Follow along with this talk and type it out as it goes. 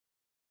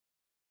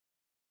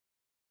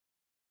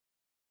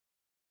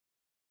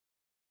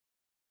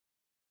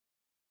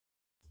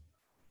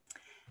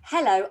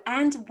Hello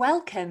and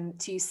welcome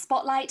to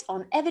Spotlight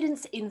on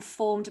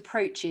Evidence-Informed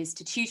Approaches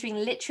to Tutoring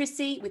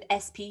Literacy with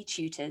SP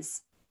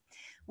Tutors.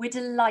 We're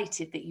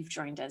delighted that you've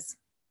joined us.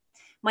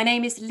 My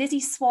name is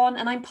Lizzie Swan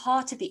and I'm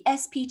part of the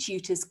SP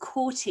Tutors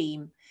core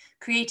team,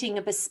 creating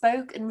a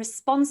bespoke and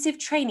responsive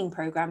training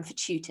programme for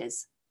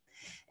tutors,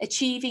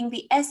 achieving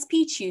the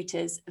SP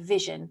Tutors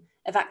vision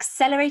of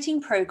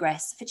accelerating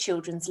progress for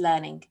children's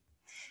learning,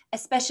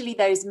 especially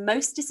those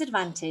most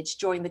disadvantaged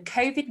during the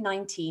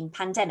COVID-19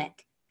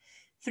 pandemic,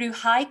 through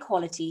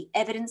high-quality,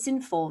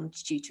 evidence-informed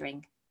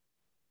tutoring.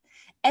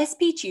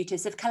 SP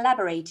Tutors have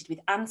collaborated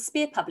with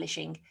Spear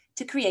Publishing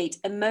to create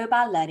a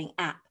mobile learning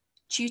app,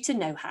 Tutor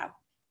Know-How.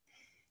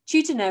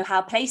 Tutor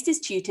Know-How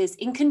places tutors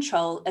in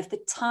control of the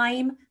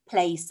time,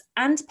 place,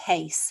 and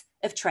pace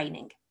of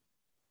training.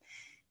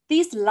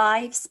 These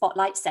live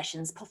spotlight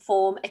sessions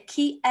perform a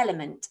key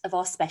element of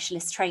our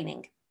specialist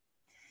training.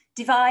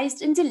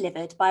 Devised and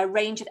delivered by a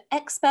range of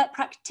expert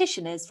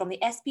practitioners from the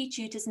SP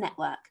Tutors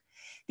network,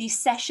 these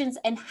sessions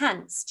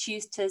enhance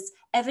tutors'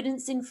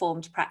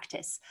 evidence-informed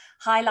practice,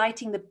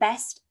 highlighting the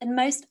best and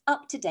most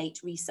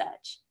up-to-date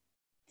research.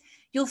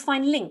 You'll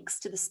find links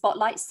to the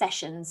spotlight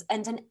sessions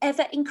and an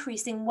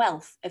ever-increasing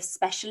wealth of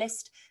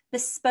specialist,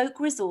 bespoke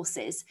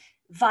resources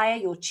via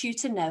your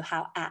Tutor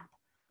Know-How app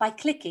by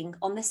clicking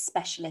on the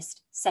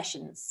specialist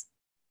sessions.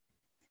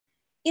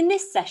 In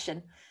this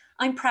session,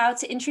 I'm proud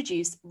to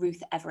introduce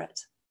Ruth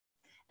Everett,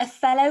 a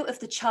Fellow of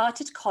the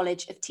Chartered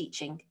College of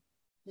Teaching,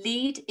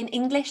 lead in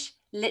English,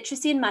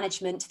 Literacy and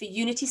Management for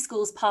Unity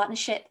Schools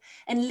Partnership,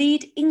 and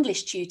lead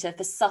English tutor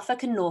for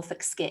Suffolk and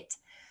Norfolk SCIT.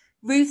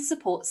 Ruth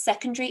supports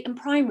secondary and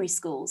primary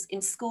schools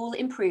in school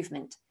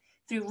improvement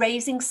through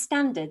raising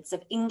standards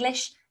of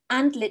English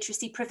and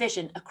literacy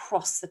provision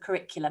across the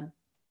curriculum.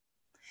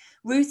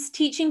 Ruth's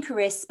teaching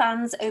career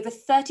spans over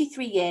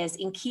 33 years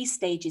in Key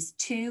Stages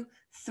 2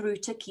 through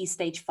to Key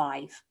Stage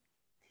 5.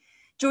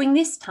 During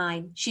this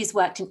time, she has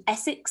worked in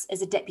Essex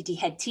as a deputy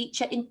head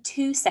teacher in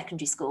 2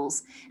 secondary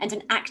schools and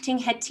an acting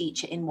head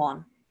teacher in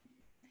 1.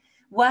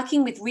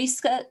 Working with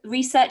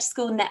Research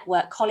School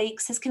Network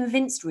colleagues has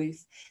convinced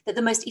Ruth that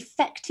the most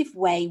effective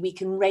way we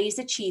can raise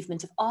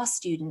achievement of our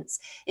students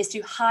is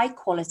through high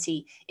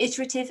quality,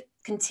 iterative,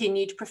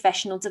 continued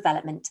professional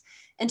development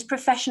and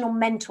professional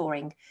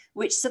mentoring,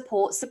 which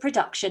supports the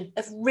production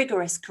of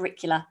rigorous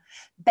curricula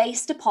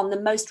based upon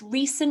the most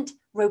recent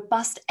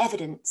robust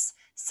evidence,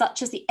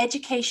 such as the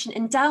Education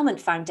Endowment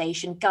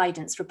Foundation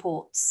guidance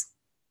reports.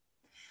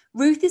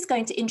 Ruth is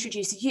going to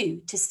introduce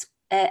you to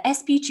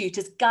SP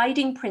Tutors'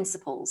 guiding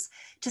principles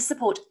to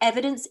support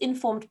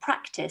evidence-informed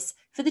practice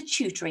for the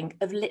tutoring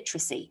of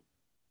literacy.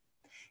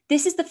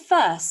 This is the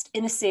first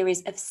in a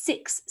series of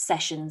 6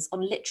 sessions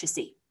on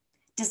literacy,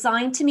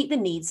 designed to meet the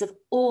needs of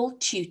all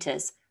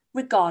tutors,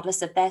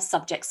 regardless of their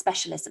subject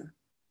specialism.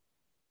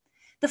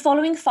 The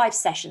following 5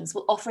 sessions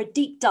will offer a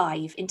deep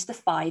dive into the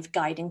 5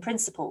 guiding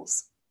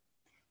principles.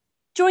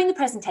 During the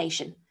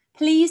presentation,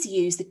 please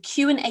use the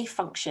Q&A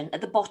function at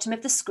the bottom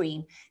of the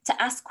screen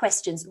to ask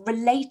questions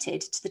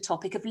related to the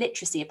topic of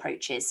literacy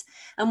approaches,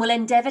 and we'll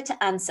endeavour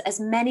to answer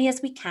as many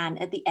as we can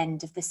at the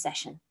end of the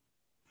session.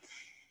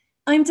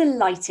 I'm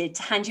delighted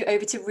to hand you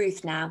over to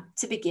Ruth now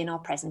to begin our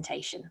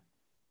presentation.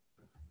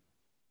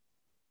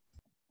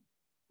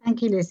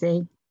 Thank you,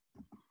 Lizzie.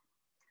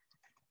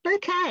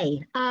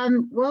 Okay,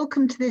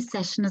 welcome to this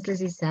session, as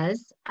Lizzie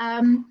says.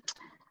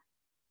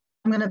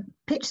 I'm going to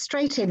pitch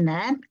straight in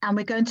there and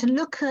we're going to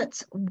look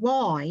at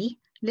why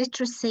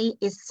literacy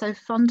is so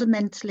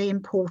fundamentally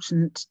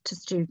important to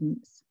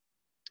students,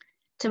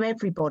 to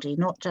everybody,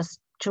 not just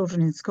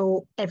children in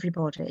school,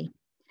 everybody.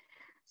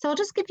 So I'll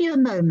just give you a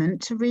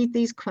moment to read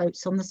these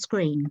quotes on the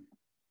screen.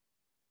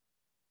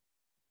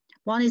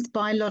 One is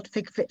by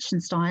Ludwig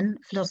Wittgenstein,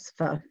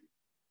 philosopher.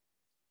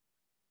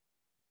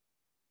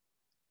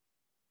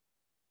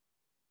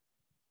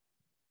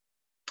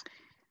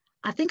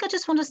 I think I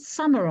just want to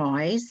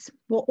summarise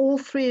what all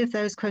 3 of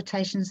those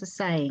quotations are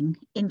saying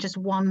in just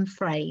one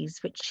phrase,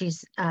 which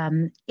is,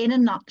 in a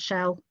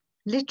nutshell,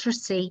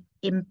 literacy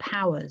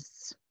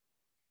empowers.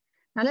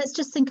 Now let's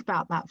just think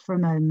about that for a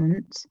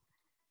moment.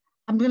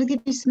 I'm going to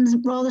give you some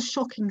rather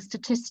shocking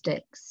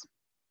statistics.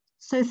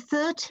 So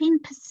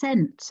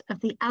 13% of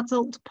the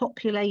adult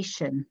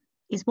population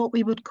is what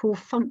we would call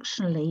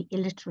functionally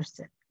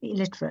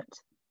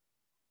illiterate.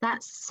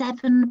 That's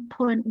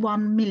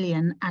 7.1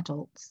 million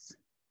adults.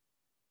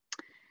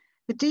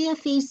 The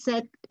DFE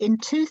said in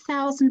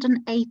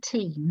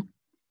 2018,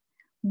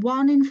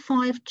 1 in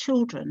 5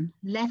 children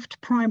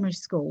left primary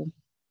school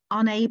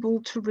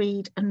unable to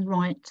read and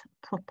write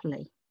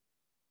properly.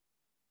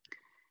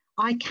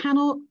 I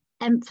cannot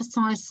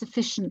emphasize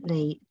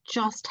sufficiently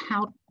just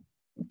how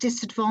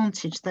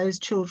disadvantaged those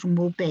children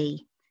will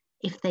be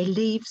if they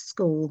leave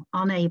school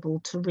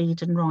unable to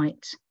read and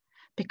write,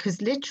 because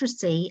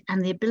literacy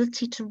and the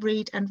ability to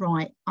read and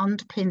write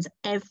underpins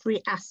every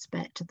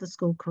aspect of the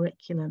school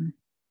curriculum.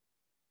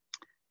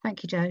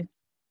 Thank you, Joe.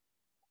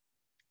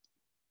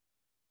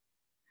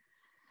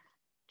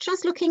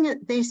 Just looking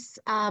at this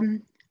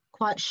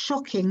quite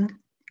shocking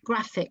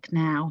graphic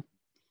now.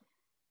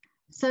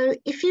 So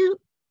if you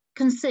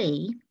can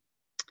see,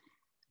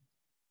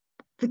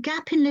 the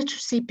gap in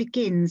literacy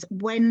begins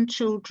when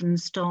children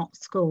start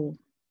school,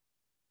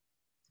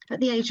 at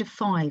the age of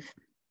 5.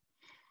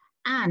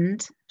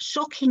 And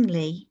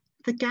shockingly,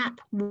 the gap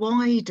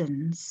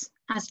widens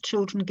as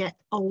children get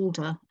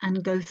older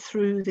and go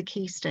through the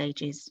key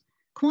stages.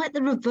 Quite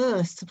the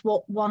reverse of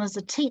what one as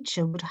a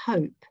teacher would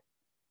hope.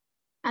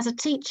 As a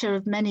teacher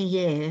of many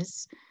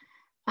years,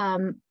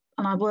 and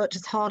I worked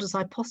as hard as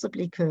I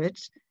possibly could,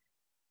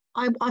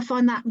 I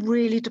find that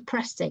really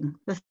depressing,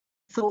 the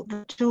thought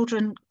that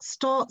children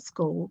start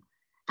school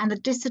and the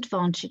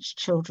disadvantaged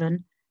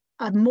children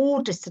are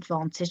more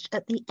disadvantaged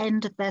at the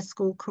end of their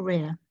school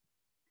career.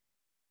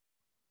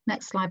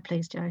 Next slide,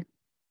 please, Jo.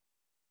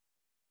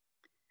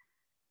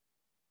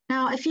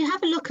 Now, if you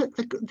have a look at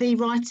the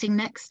writing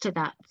next to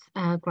that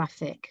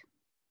graphic,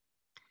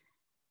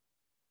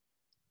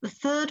 the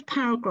third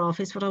paragraph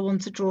is what I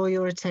want to draw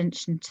your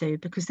attention to,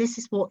 because this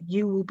is what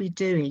you will be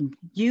doing.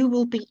 You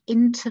will be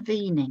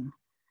intervening.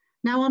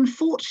 Now,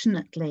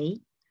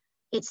 unfortunately,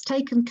 it's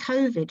taken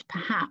COVID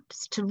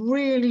perhaps to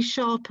really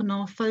sharpen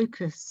our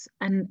focus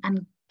and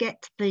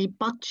get the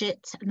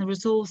budget and the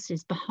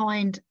resources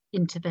behind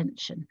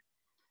intervention.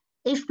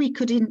 If we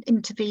could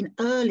intervene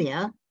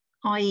earlier,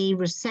 i.e.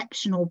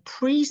 reception or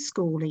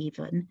preschool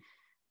even,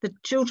 the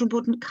children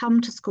wouldn't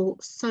come to school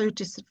so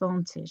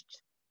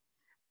disadvantaged.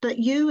 But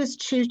you as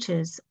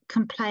tutors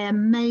can play a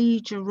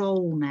major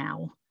role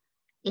now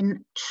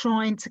in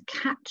trying to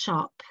catch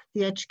up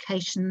the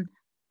education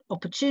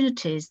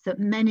opportunities that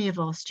many of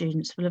our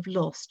students will have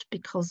lost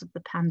because of the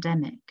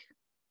pandemic.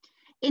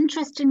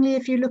 Interestingly,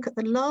 if you look at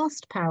the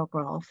last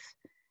paragraph,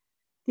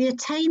 the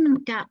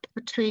attainment gap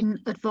between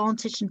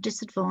advantaged and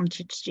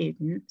disadvantaged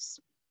students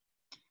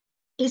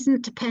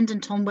isn't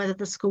dependent on whether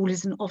the school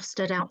is an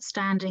Ofsted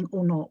outstanding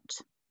or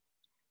not.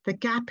 The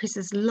gap is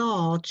as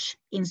large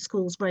in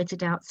schools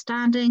rated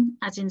outstanding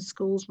as in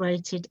schools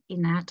rated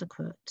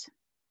inadequate.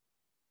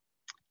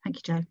 Thank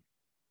you, Jo.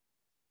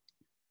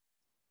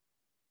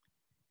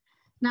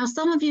 Now,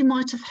 some of you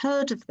might have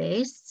heard of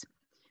this.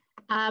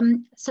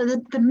 So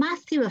the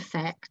Matthew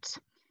effect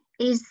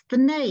is the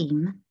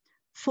name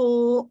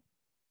for,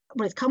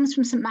 well, it comes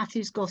from St.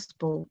 Matthew's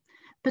Gospel,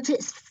 but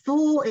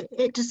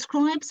it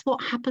describes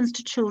what happens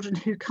to children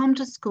who come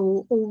to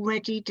school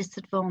already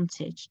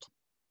disadvantaged.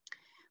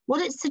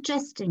 What it's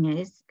suggesting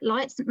is,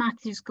 like St.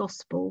 Matthew's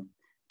Gospel,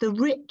 the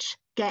rich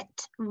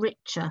get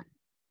richer.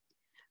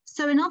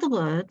 So in other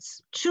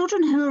words,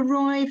 children who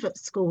arrive at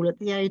school at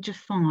the age of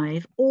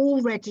 5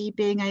 already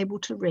being able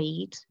to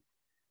read,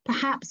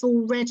 perhaps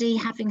already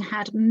having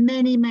had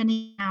many,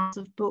 many hours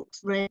of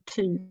books read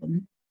to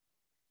them,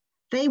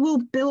 they will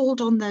build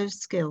on those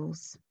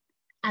skills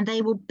and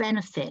they will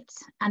benefit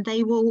and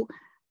they will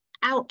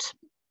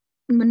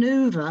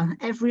outmaneuver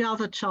every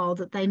other child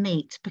that they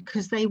meet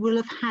because they will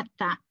have had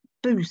that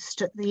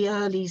boost at the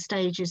early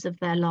stages of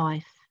their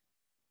life.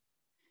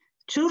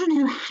 Children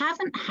who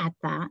haven't had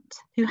that,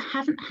 who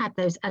haven't had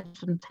those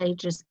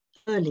advantageous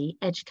early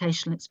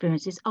educational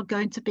experiences are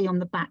going to be on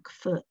the back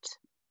foot.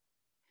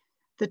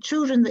 The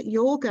children that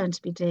you're going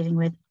to be dealing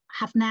with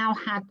have now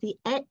had the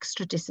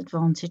extra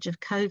disadvantage of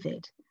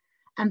COVID,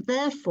 and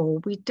therefore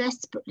we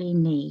desperately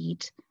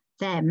need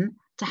them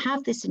to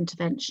have this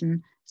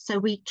intervention so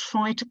we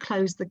try to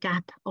close the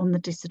gap on the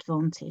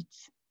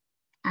disadvantage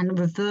and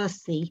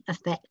reverse the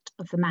effect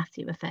of the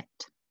Matthew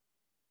effect.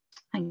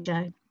 Thank you,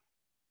 Jo.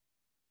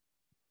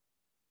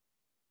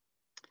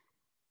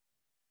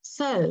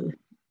 So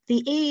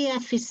the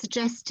EEF is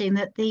suggesting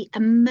that the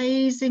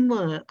amazing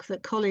work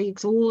that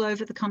colleagues all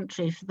over the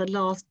country for the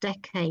last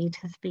decade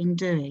have been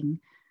doing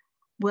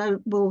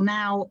will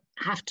now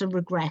have to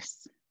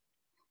regress.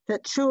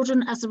 That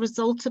children, as a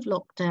result of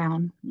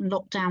lockdown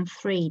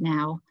 3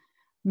 now,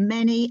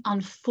 many,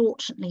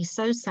 unfortunately,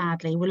 so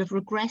sadly, will have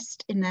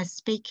regressed in their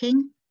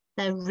speaking,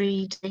 their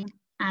reading,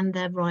 and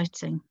their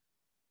writing.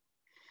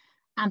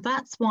 And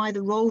that's why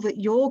the role that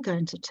you're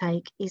going to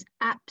take is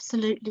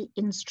absolutely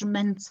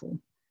instrumental.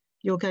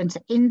 You're going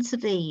to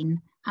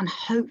intervene and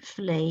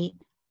hopefully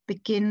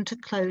begin to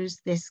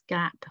close this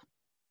gap.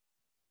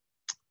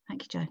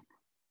 Thank you, Jo.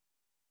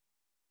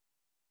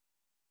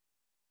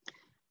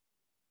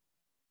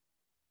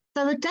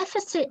 So a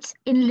deficit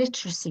in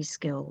literacy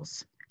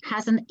skills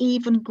has an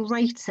even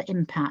greater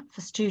impact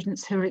for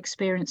students who are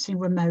experiencing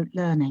remote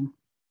learning.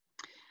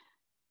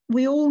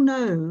 We all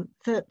know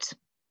that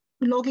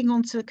logging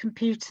onto a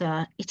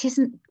computer, it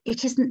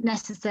isn't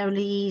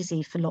necessarily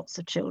easy for lots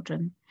of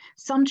children.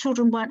 Some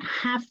children won't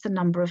have the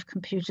number of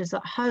computers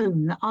at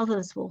home that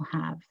others will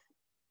have.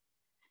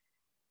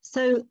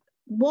 So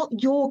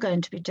what you're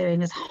going to be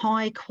doing as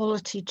high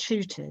quality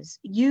tutors,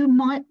 you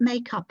might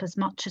make up as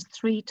much as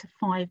 3 to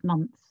 5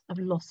 months of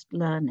lost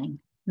learning,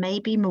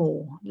 maybe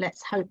more,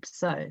 let's hope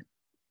so.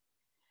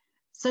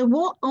 So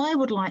what I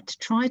would like to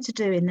try to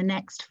do in the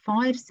next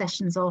 5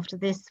 sessions after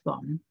this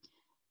one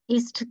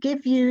is to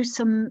give you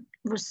some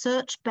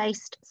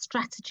research-based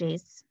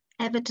strategies,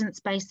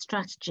 evidence-based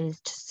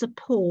strategies to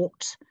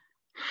support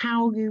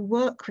how you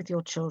work with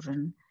your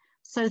children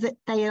so that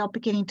they are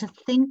beginning to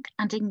think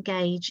and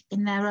engage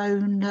in their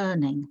own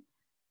learning.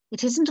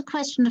 It isn't a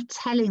question of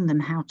telling them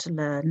how to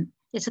learn,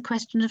 it's a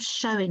question of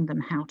showing them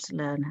how to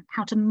learn,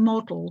 how to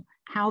model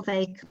how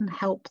they can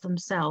help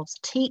themselves,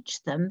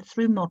 teach them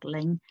through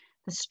modelling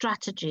the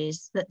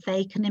strategies that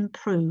they can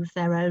improve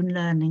their own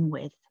learning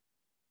with.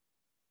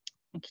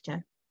 Thank you,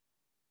 Jo.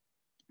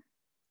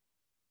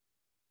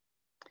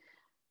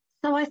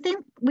 So I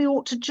think we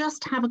ought to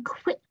just have a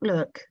quick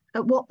look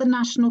at what the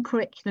National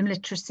Curriculum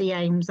Literacy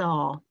aims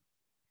are.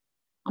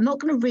 I'm not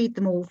going to read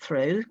them all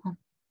through, I'll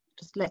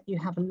just let you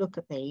have a look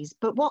at these,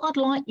 but what I'd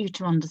like you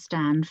to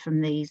understand from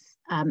these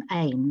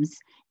aims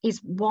is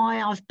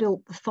why I've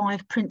built the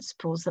 5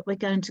 principles that we're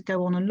going to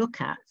go on and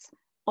look at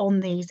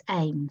on these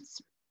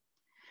aims.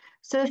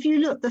 So if you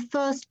look, the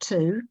first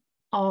 2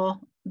 are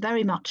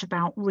very much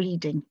about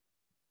reading.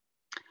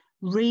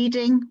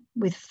 Reading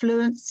with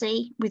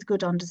fluency, with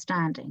good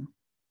understanding.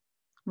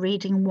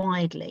 Reading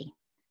widely.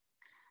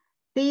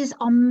 These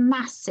are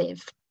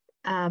massive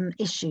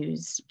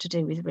issues to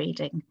do with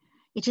reading.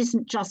 It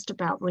isn't just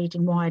about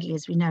reading widely,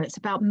 as we know. It's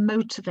about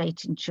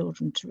motivating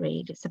children to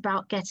read. It's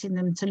about getting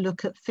them to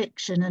look at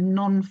fiction and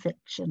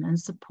non-fiction and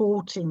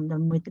supporting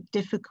them with the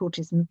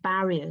difficulties and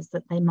barriers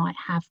that they might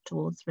have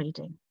towards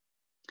reading.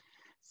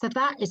 So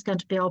that is going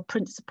to be our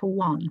principle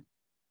 1.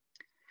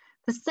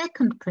 The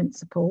second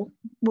principle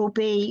will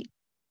be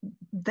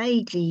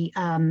vaguely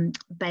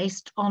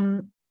based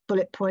on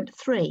bullet point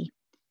 3,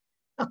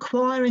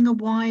 acquiring a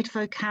wide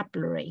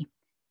vocabulary,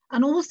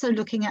 and also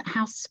looking at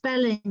how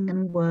spelling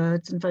and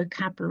words and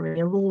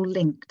vocabulary are all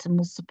linked and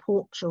will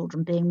support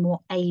children being more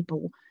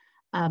able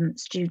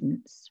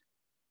students.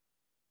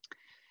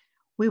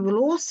 We will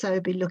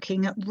also be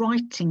looking at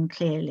writing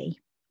clearly.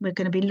 We're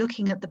going to be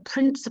looking at the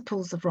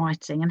principles of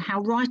writing and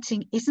how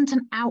writing isn't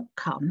an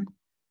outcome,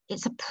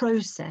 it's a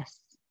process.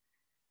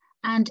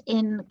 And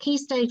in Key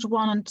Stage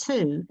 1 and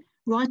 2,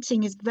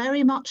 writing is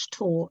very much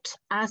taught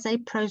as a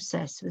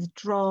process with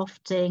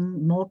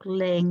drafting,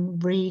 modelling,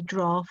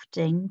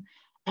 redrafting,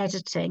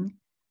 editing.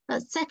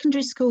 At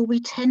secondary school, we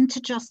tend to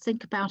just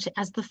think about it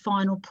as the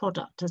final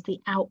product, as the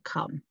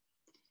outcome.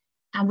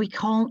 And we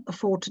can't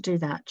afford to do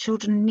that.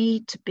 Children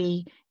need to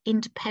be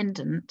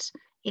independent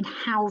in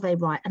how they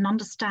write and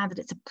understand that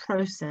it's a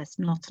process,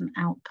 not an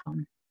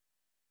outcome.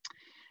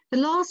 The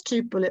last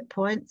 2 bullet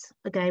points,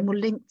 again, will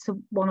link to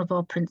one of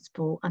our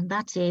principles, and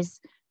that is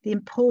the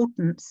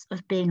importance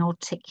of being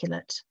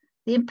articulate,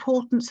 the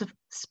importance of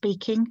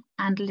speaking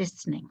and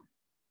listening.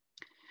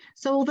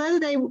 So although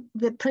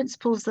the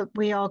principles that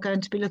we are going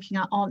to be looking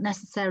at aren't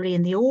necessarily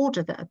in the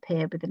order that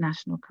appear with the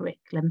national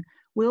curriculum,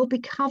 we'll be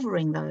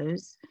covering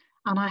those,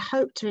 and I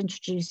hope to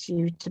introduce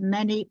you to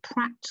many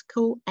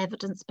practical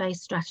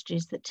evidence-based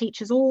strategies that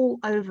teachers all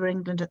over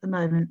England at the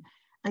moment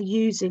are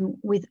using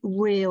with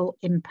real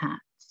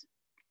impact.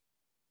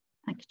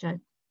 Thank you, Jo.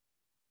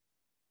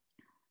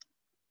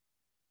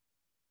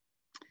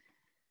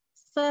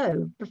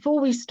 So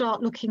before we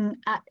start looking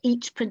at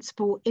each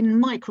principle in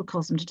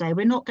microcosm today,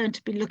 we're not going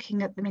to be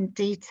looking at them in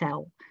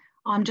detail.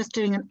 I'm just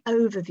doing an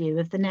overview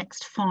of the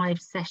next 5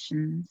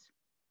 sessions.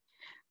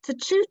 To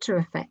tutor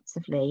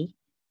effectively,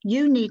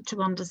 you need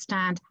to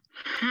understand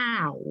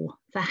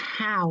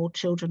how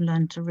children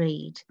learn to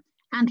read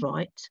and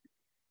write,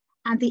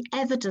 and the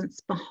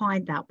evidence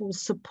behind that will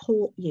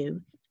support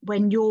you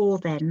when you're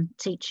then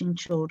teaching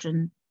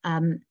children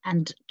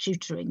and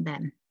tutoring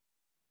them.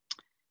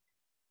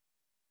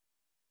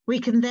 We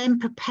can then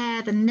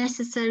prepare the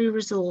necessary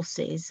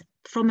resources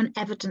from an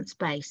evidence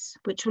base,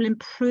 which will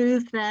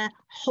improve their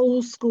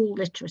whole school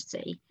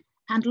literacy,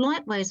 and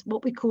likewise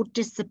what we call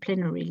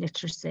disciplinary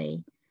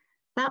literacy.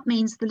 That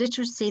means the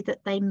literacy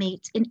that they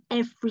meet in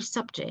every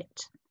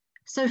subject.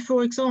 So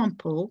for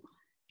example,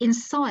 in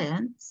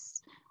science,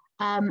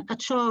 a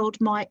child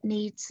might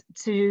need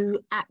to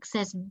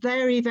access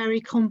very,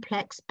 very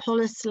complex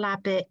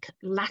polysyllabic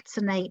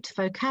Latinate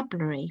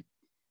vocabulary.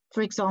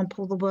 For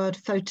example, the word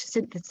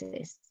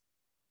photosynthesis.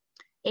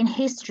 In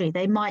history,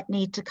 they might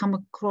need to come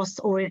across,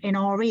 or in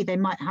RE, they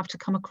might have to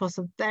come across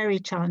a very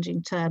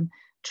challenging term,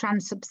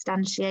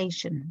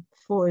 transubstantiation,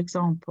 for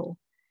example.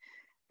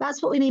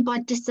 That's what we mean by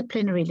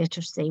disciplinary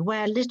literacy,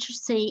 where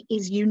literacy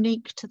is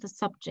unique to the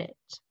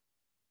subject.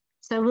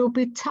 So we'll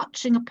be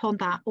touching upon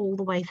that all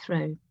the way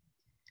through.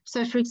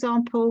 So for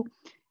example,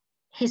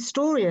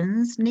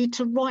 historians need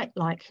to write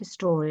like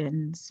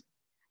historians.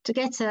 To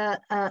get a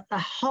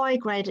high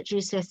grade at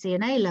GCSE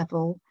and A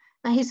level,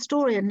 a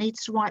historian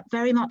needs to write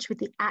very much with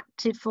the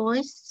active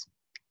voice.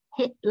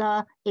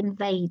 Hitler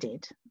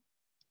invaded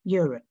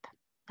Europe,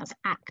 that's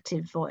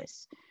active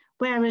voice.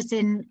 Whereas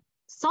in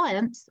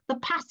science, the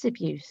passive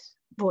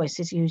voice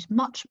is used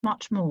much,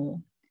 much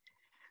more.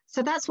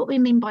 So that's what we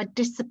mean by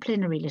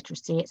disciplinary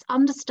literacy. It's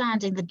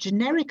understanding the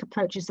generic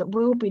approaches that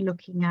we'll be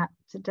looking at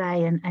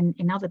today and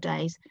in other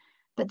days,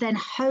 but then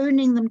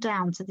honing them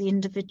down to the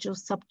individual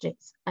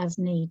subjects as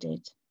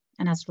needed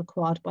and as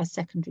required by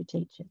secondary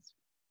teachers.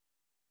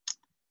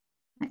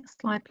 Next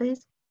slide,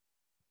 please.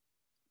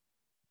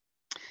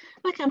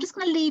 Okay, I'm just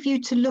going to leave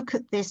you to look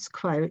at this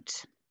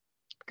quote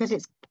because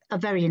it's a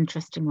very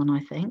interesting one,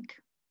 I think.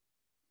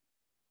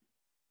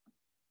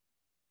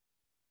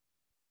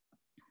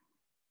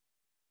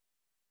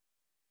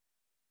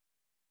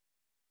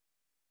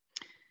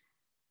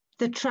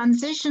 The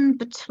transition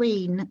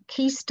between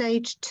Key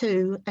Stage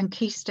 2 and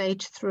Key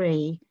Stage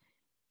 3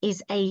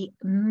 is a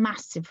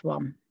massive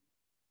one.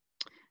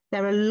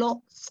 There are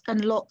lots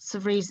and lots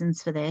of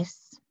reasons for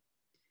this,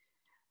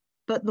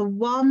 but the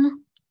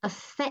one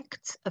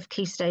effect of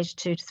Key Stage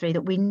 2 to 3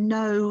 that we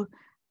know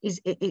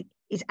is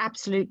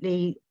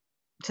absolutely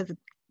to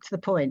the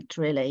point,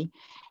 really,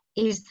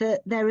 is that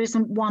there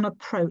isn't one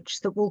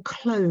approach that will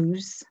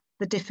close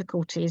the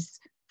difficulties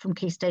from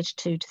Key Stage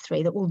 2 to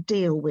 3, that will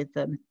deal with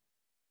them.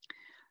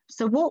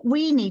 So what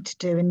we need to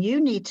do, and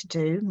you need to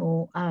do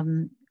more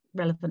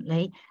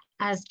relevantly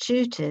as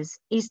tutors,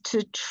 is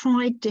to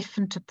try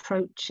different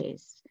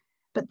approaches.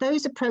 But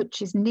those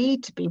approaches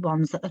need to be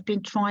ones that have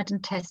been tried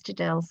and tested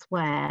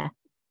elsewhere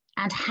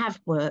and have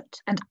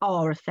worked and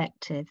are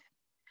effective.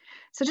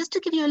 So just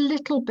to give you a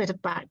little bit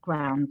of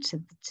background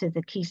to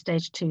the Key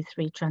Stage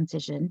 2-3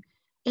 transition,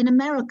 in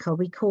America,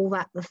 we call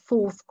that the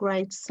 4th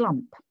grade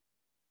slump.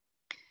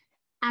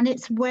 And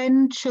it's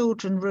when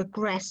children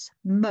regress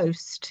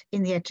most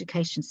in the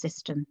education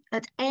system.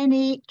 At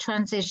any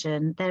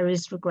transition, there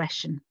is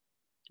regression.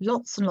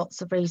 Lots and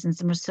lots of reasons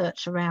and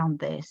research around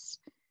this.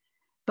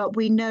 But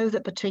we know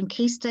that between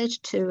Key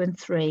Stage 2 and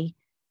 3,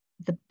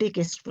 the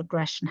biggest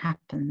regression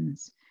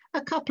happens. A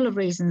couple of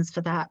reasons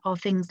for that are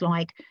things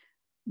like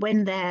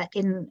when they're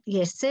in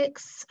year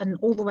 6 and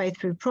all the way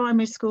through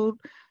primary school,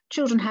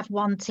 children have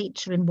one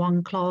teacher in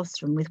one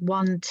classroom with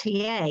one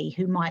TA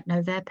who might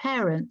know their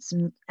parents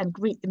and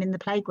greet them in the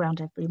playground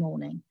every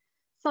morning.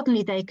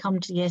 Suddenly they come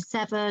to year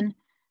 7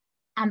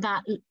 and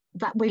that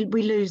we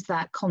lose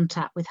that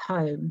contact with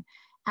home,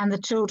 and the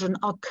children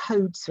are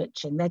code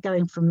switching. They're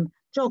going from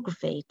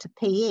geography to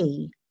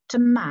PE to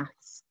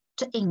maths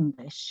to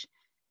English,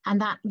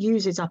 and that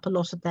uses up a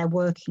lot of their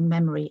working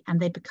memory and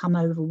they become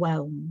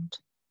overwhelmed.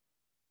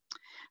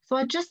 So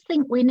I just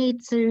think we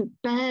need to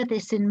bear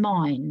this in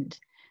mind,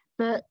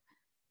 that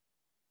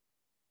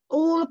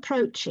all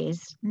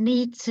approaches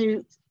need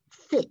to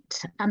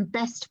fit and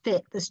best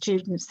fit the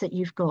students that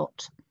you've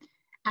got,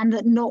 and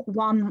that not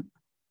one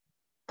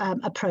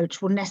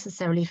approach will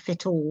necessarily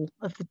fit all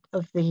of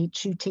the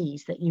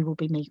tutees that you will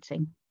be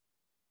meeting.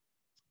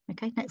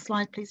 Okay, next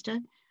slide, please, Jo.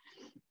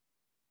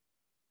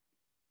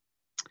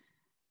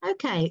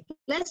 Okay,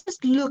 let's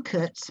just look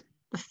at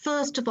the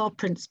first of our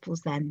principles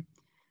then.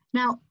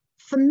 Now,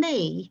 for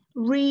me,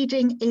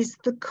 reading is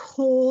the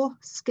core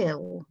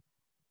skill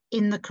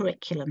in the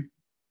curriculum.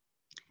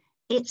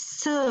 It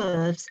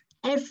serves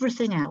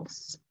everything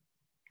else.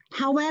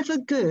 However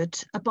good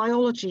a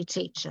biology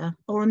teacher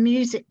or a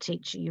music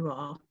teacher you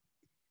are,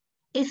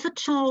 if a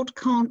child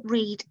can't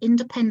read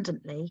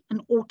independently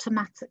and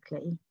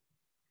automatically,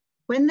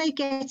 when they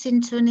get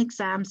into an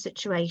exam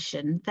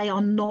situation, they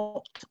are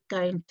not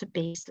going to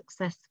be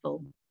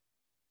successful.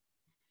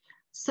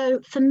 So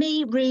for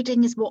me,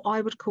 reading is what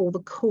I would call the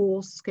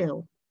core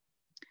skill.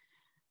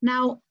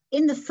 Now,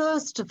 in the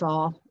first of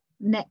our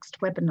next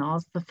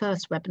webinars, the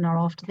first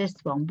webinar after this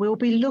one, we'll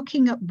be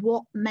looking at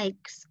what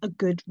makes a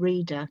good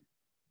reader.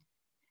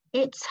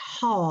 It's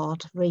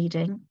hard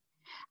reading.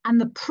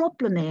 And the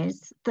problem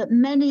is that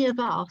many of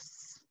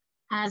us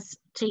as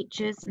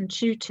teachers and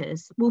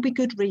tutors will be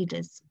good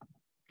readers.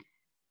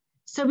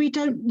 So we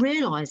don't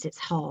realise it's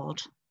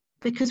hard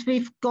because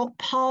we've got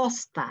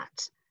past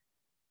that.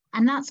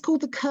 And that's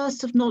called the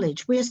curse of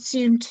knowledge. We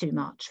assume too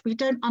much. We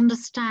don't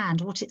understand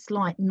what it's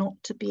like not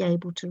to be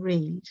able to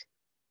read.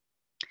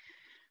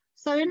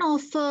 So in our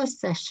first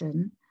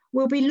session,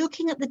 we'll be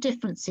looking at the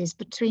differences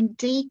between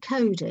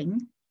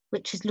decoding,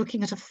 which is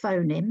looking at a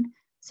phoneme.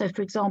 So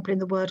for example, in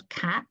the word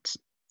cat,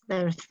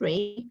 there are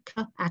 3,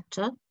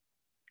 k-atta,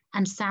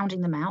 and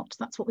sounding them out.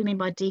 That's what we mean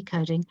by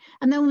decoding.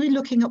 And then we'll be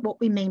looking at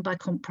what we mean by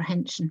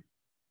comprehension,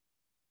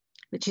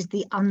 which is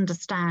the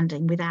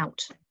understanding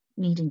without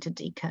needing to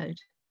decode.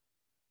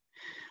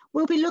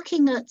 We'll be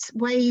looking at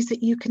ways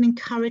that you can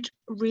encourage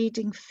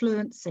reading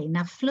fluency.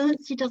 Now,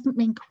 fluency doesn't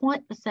mean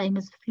quite the same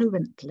as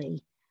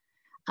fluently.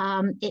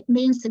 It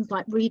means things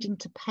like reading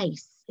to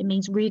pace. It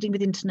means reading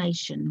with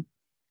intonation,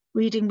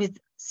 reading with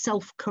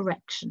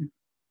self-correction,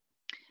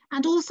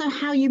 and also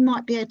how you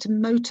might be able to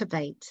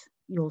motivate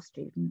your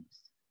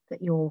students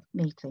that you're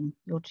meeting,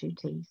 your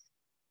tutees.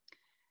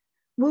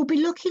 We'll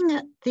be looking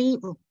at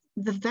the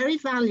very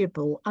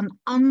valuable and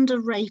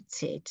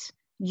underrated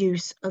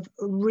use of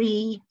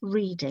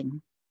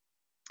rereading.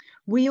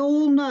 We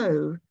all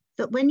know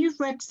that when you've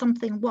read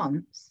something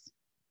once,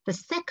 the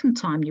second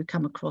time you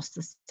come across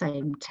the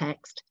same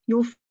text,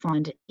 you'll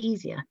find it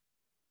easier.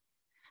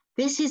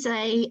 This is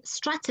a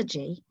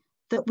strategy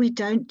that we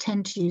don't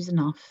tend to use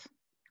enough.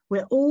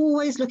 We're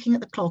always looking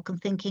at the clock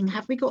and thinking,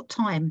 have we got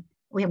time?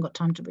 We haven't got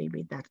time to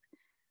reread that.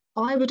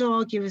 I would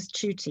argue as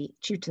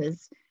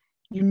tutors,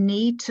 you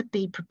need to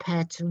be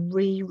prepared to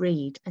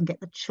reread and get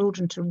the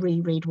children to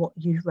reread what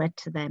you've read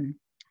to them.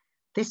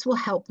 This will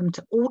help them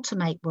to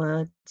automate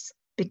words,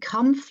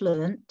 become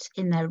fluent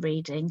in their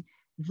reading,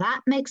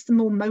 That makes them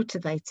more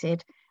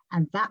motivated,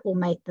 and that will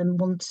make them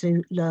want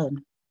to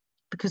learn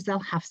because they'll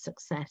have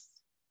success.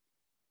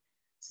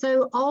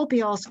 So I'll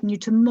be asking you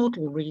to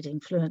model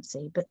reading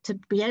fluency, but to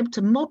be able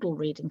to model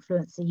reading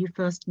fluency, you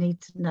first need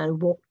to know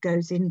what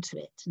goes into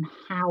it and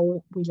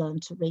how we learn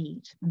to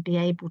read, and be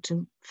able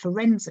to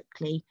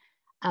forensically,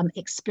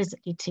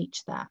 explicitly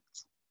teach that.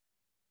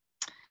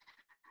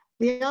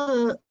 The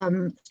other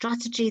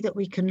strategy that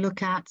we can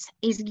look at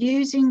is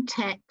using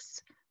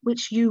texts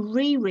which you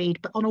reread,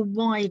 but on a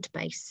wide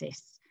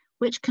basis,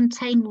 which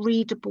contain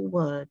readable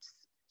words.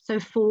 So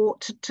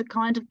to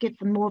kind of give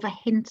them more of a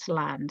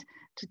hinterland,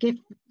 to give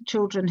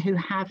children who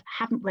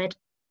haven't read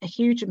a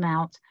huge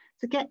amount,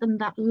 to get them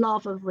that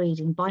love of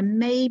reading by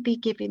maybe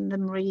giving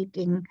them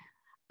reading,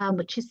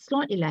 which is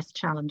slightly less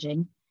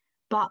challenging,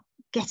 but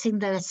getting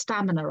their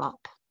stamina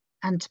up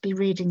and to be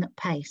reading at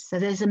pace. So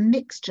there's a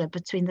mixture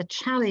between the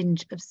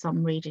challenge of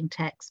some reading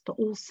texts, but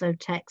also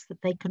texts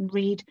that they can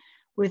read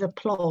with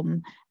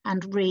aplomb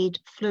and read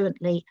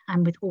fluently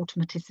and with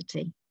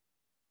automaticity.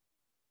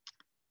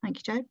 Thank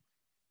you, Jo.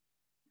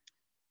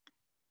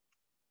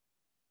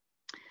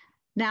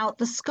 Now,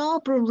 the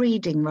Scarborough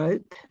reading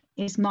rope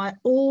is my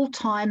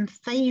all-time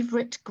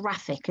favourite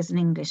graphic as an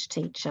English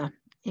teacher.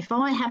 If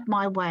I had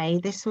my way,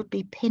 this would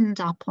be pinned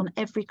up on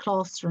every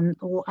classroom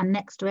and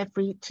next to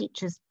every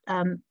teacher's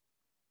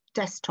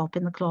desktop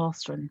in the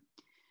classroom.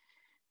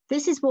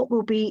 This is what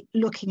we'll be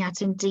looking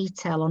at in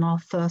detail on our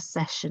first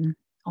session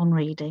on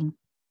reading.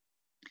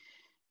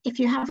 If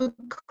you have a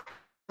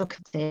look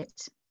at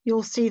it,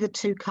 you'll see the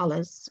two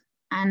colours,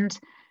 and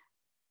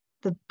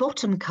the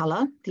bottom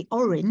colour, the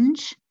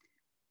orange,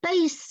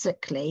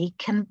 basically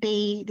can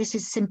be, this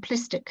is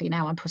simplistically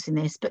now I'm putting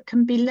this, but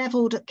can be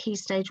levelled at Key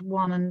Stage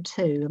 1 and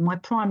 2. And my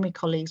primary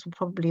colleagues will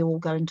probably all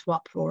go into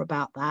uproar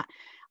about that.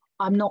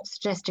 I'm not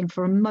suggesting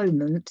for a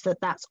moment that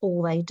that's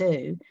all they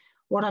do.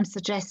 What I'm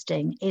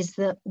suggesting is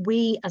that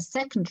we as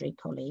secondary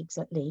colleagues,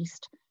 at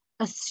least,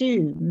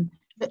 assume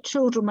that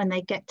children, when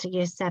they get to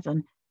year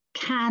 7,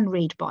 can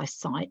read by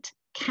sight,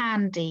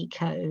 can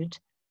decode,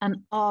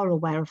 and are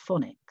aware of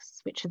phonics,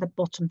 which are the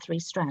bottom 3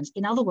 strands.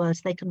 In other words,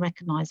 they can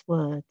recognise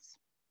words.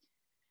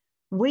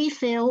 We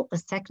feel,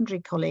 as secondary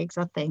colleagues,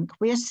 I think,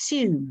 we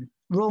assume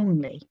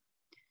wrongly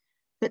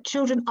that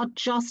children are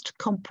just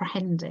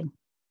comprehending.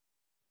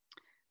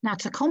 Now,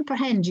 to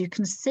comprehend, you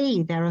can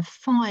see there are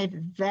 5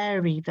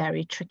 very,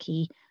 very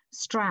tricky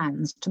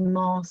strands to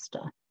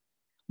master.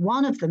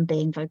 One of them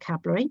being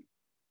vocabulary,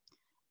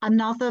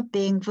 another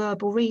being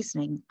verbal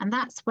reasoning, and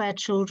that's where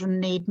children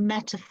need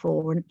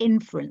metaphor and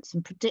inference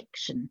and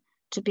prediction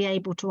to be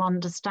able to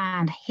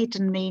understand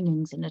hidden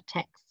meanings in a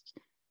text,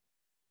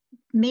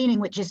 meaning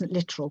which isn't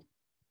literal.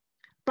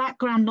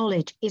 Background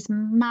knowledge is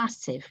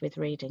massive with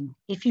reading.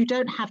 If you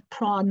don't have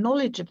prior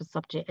knowledge of a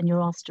subject and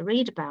you're asked to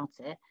read about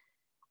it,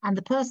 and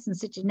the person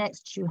sitting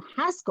next to you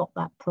has got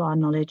that prior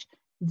knowledge,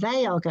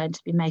 they are going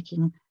to be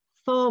making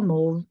far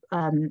more,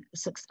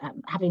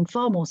 having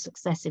far more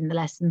success in the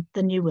lesson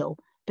than you will,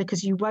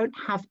 because you won't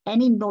have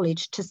any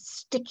knowledge to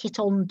stick it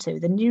onto.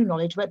 The new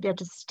knowledge won't be able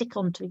to stick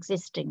onto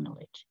existing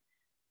knowledge.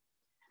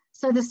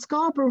 So the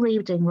Scarborough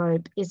reading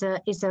rope is an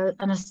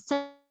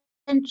essential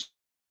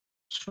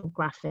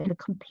graphic, the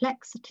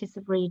complexities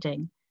of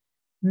reading.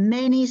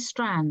 Many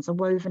strands are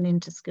woven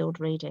into skilled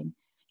reading.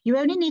 You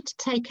only need to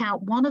take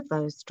out one of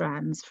those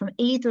strands from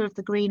either of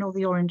the green or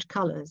the orange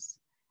colours,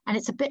 and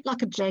it's a bit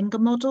like a Jenga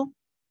model.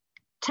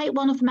 Take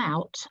one of them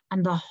out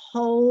and the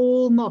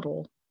whole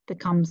model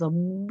becomes a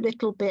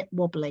little bit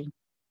wobbly.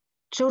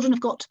 Children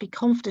have got to be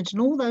confident in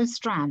all those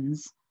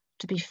strands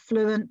to be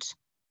fluent,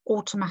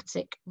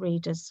 automatic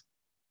readers.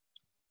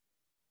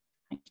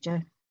 Thank you,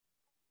 Jo.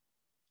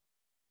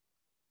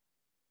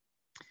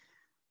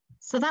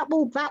 So that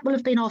will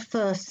have been our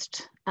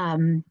first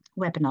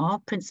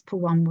webinar. Principle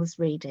 1 was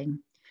reading.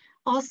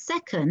 Our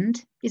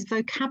second is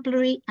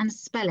vocabulary and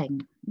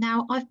spelling.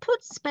 Now, I've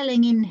put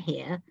spelling in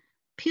here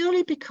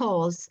purely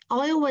because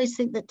I always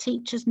think that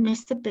teachers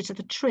miss a bit of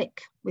a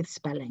trick with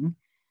spelling.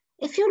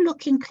 If you're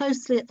looking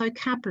closely at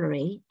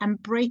vocabulary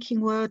and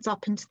breaking words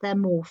up into their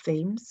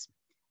morphemes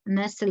and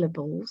their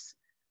syllables,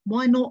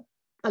 why not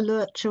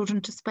alert children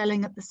to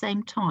spelling at the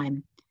same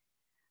time?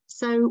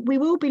 So we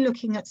will be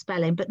looking at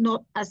spelling, but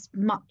not as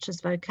much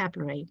as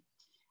vocabulary.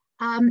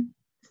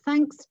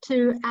 Thanks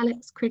to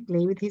Alex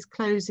Quigley with his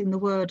Closing the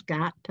Word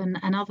Gap and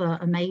other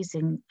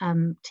amazing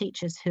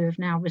teachers who have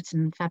now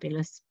written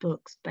fabulous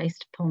books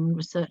based upon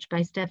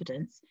research-based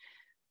evidence.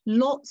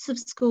 Lots of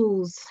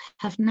schools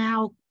have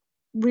now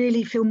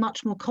really feel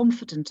much more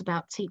confident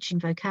about teaching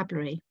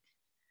vocabulary.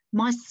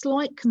 My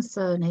slight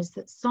concern is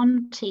that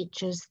some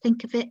teachers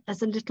think of it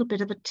as a little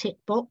bit of a tick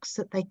box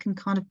that they can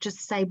kind of just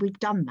say, we've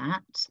done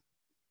that.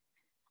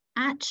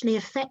 Actually,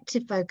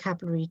 effective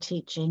vocabulary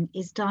teaching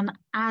is done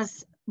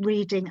as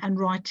reading and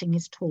writing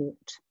is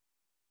taught.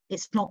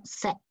 It's not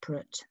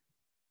separate.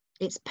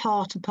 It's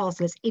part and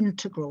parcel, it's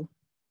integral.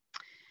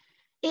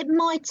 It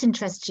might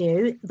interest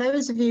you,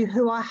 those of you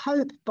who I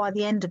hope by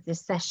the end of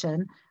this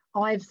session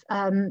I've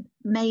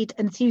made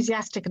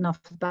enthusiastic enough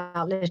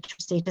about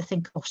literacy to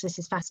think, gosh, this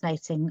is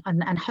fascinating.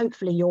 And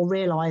hopefully you're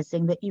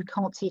realising that you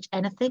can't teach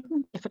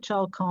anything if a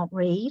child can't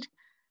read.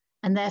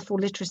 And therefore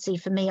literacy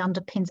for me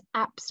underpins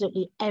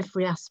absolutely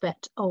every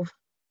aspect of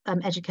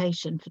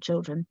education for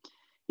children.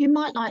 You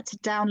might like to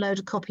download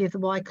a copy of the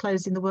Why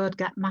Closing the Word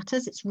Gap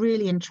Matters. It's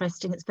really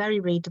interesting, it's very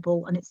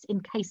readable, and it's in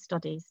case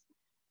studies.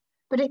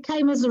 But it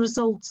came as a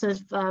result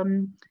of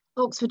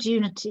Oxford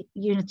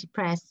Unity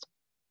Press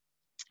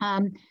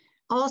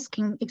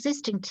asking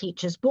existing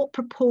teachers what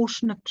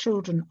proportion of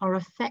children are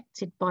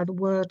affected by the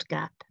word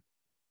gap.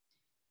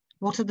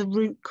 What are the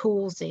root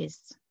causes?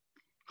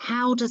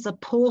 How does a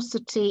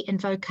paucity in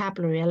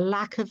vocabulary, a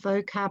lack of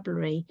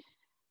vocabulary,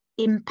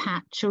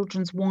 impact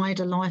children's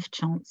wider life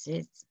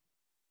chances?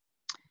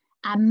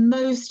 And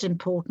most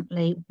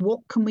importantly, what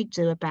can we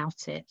do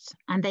about it?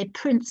 And they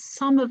print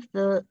some of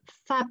the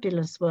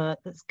fabulous work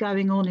that's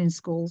going on in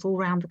schools all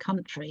around the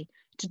country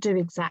to do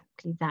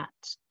exactly that,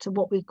 to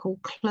what we call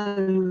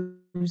close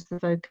the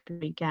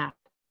vocabulary gap.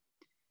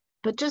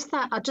 But just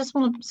that, I just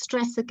want to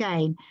stress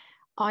again,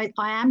 I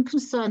am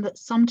concerned that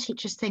some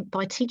teachers think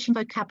by teaching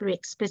vocabulary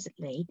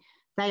explicitly,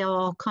 they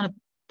are kind of,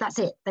 that's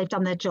it, they've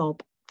done their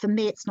job. For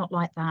me, it's not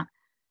like that.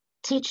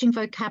 Teaching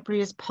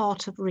vocabulary as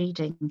part of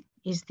reading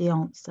is the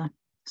answer.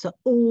 So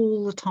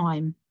all the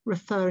time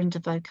referring to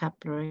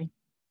vocabulary.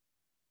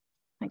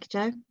 Thank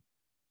you, Jo.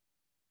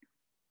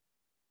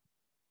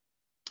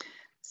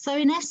 So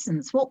in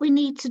essence, what we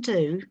need to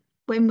do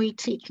when we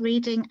teach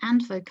reading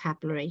and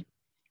vocabulary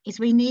is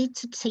we need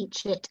to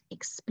teach it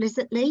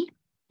explicitly.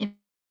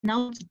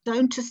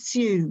 Don't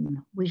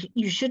assume,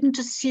 you shouldn't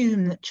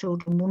assume that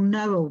children will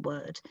know a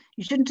word.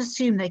 You shouldn't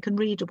assume they can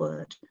read a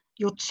word.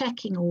 You're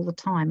checking all the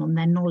time on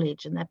their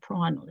knowledge and their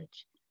prior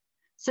knowledge.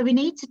 So we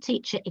need to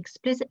teach it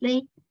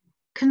explicitly,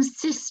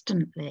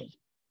 consistently.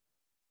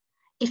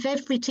 If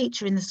every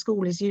teacher in the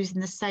school is using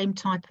the same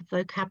type of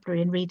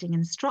vocabulary in reading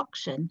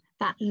instruction,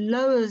 that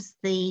lowers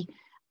the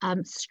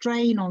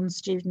strain on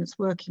students'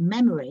 working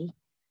memory,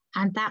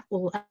 and that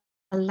will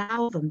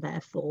allow them,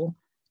 therefore,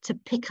 to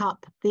pick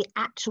up the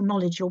actual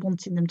knowledge you're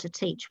wanting them to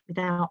teach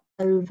without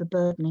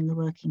overburdening the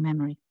working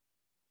memory.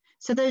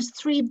 So those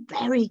three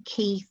very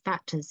key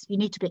factors: you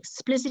need to be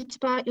explicit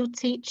about your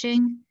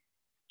teaching,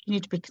 you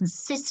need to be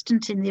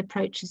consistent in the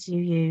approaches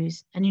you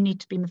use, and you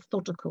need to be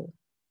methodical.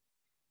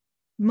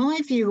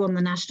 My view on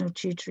the National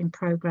Tutoring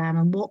Programme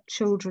and what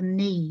children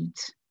need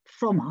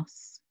from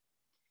us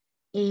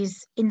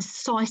is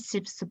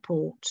incisive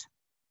support.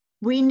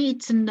 We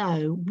need to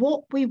know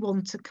what we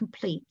want to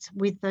complete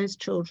with those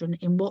children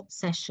in what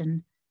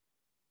session.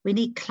 We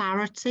need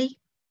clarity,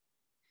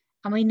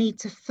 and we need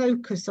to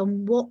focus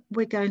on what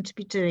we're going to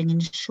be doing in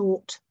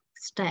short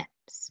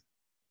steps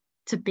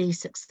to be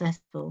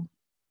successful.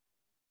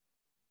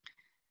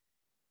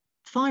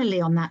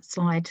 Finally, on that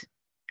slide,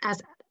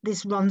 as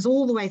this runs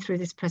all the way through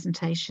this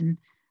presentation,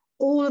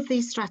 all of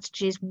these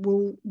strategies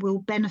will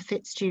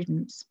benefit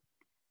students,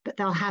 but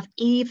they'll have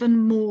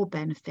even more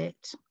benefit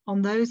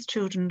on those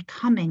children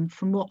coming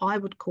from what I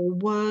would call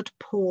word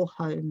poor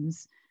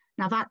homes.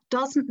 Now, that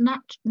doesn't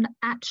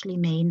actually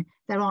mean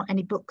there aren't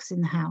any books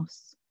in the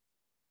house.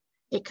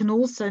 It can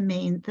also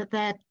mean that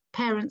their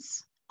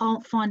parents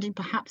aren't finding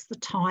perhaps the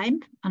time,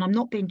 and I'm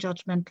not being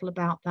judgmental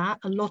about that.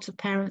 A lot of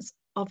parents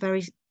are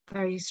very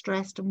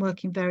stressed and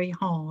working very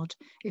hard.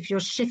 If you're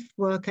a shift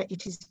worker,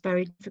 it is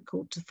very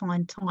difficult to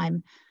find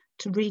time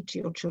to read to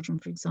your children,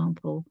 for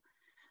example.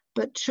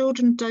 But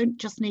children don't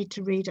just need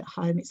to read at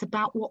home. It's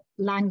about what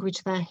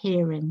language they're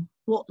hearing,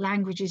 what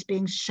language is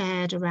being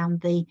shared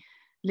around the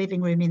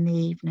living room in the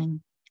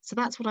evening. So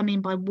that's what I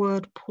mean by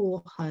word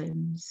poor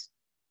homes.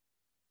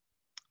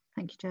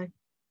 Thank you, Jo.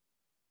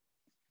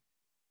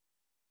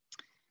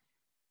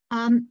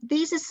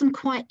 These are some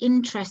quite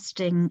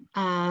interesting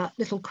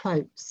little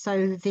quotes.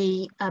 So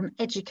the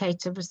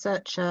educator,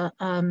 researcher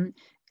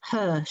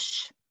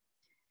Hirsch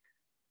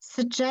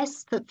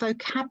suggests that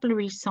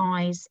vocabulary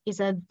size is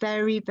a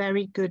very,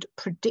 very good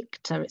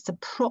predictor. It's a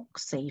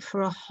proxy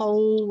for a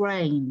whole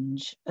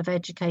range of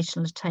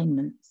educational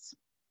attainments.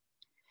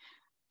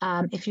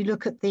 If you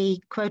look at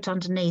the quote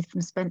underneath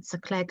from Spencer,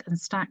 Clegg and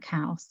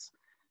Stackhouse,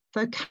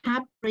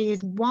 vocabulary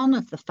is one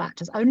of the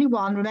factors, only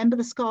one. Remember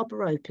the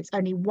Scarborough rope, it's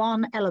only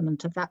one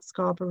element of that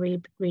Scarborough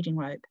reading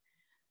rope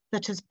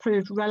that has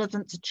proved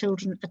relevant to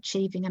children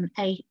achieving an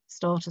A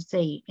star to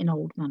C in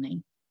old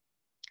money.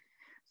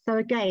 So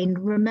again,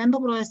 remember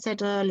what I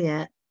said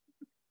earlier,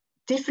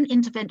 different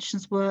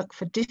interventions work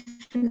for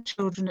different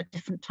children at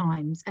different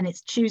times, and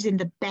it's choosing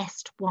the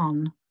best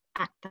one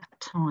at that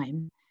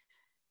time.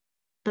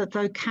 But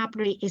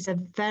vocabulary is a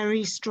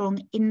very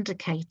strong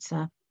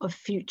indicator of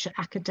future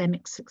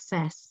academic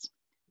success.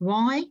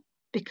 Why?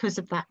 Because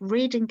of that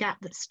reading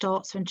gap that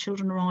starts when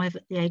children arrive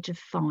at the age of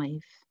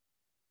 5.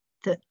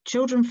 That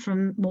children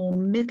from more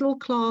middle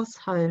class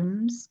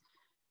homes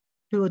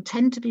who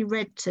tend to be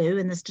read to,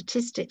 and the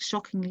statistics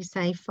shockingly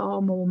say far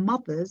more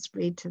mothers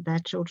read to their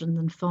children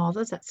than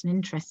fathers. That's an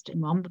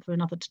interesting one, but for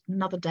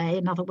another day,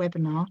 another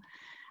webinar.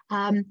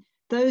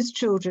 those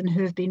children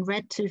who have been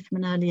read to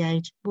from an early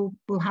age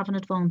will have an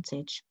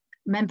advantage.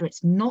 Remember,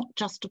 it's not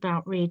just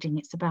about reading,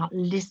 it's about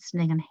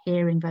listening and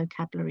hearing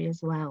vocabulary as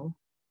well.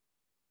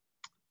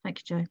 Thank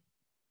you, Jo.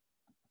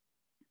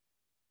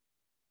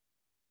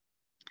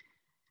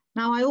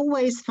 Now, I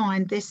always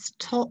find this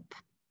top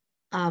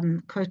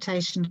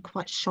quotation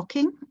quite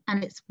shocking,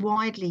 and it's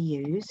widely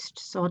used.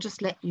 So I'll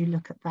just let you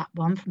look at that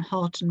one from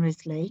Hart and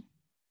Risley.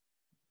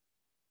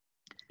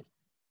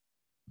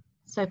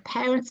 So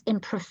parents in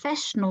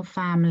professional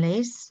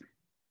families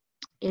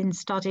in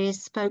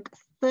studies spoke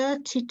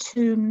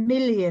 32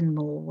 million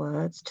more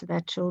words to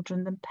their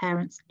children than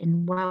parents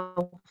in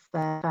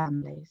welfare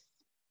families.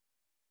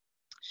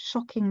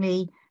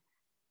 Shockingly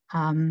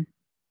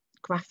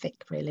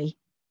graphic, really,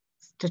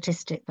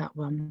 statistic, that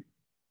one.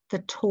 The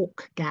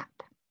talk gap.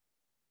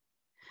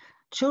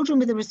 Children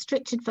with a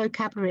restricted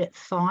vocabulary at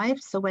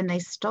 5, so when they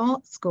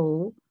start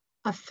school,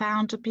 are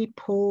found to be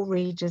poor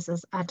readers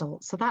as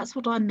adults. So that's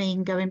what I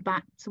mean, going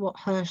back to what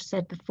Hirsch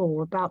said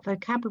before about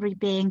vocabulary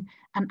being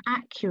as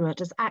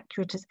accurate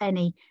as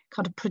any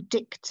kind of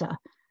predictor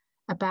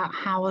about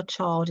how a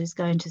child is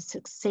going to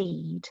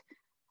succeed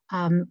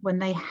when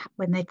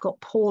they've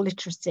got poor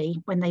literacy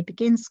when they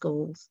begin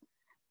schools,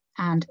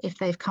 and if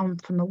they've come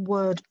from a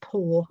word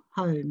poor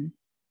home.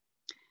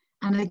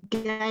 And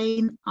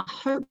again, I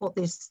hope what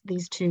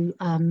these two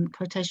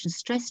quotations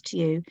stress to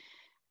you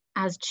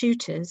as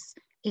tutors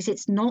is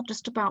it's not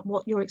just about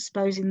what you're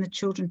exposing the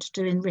children to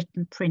do in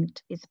written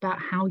print. It's about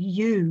how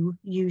you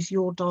use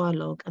your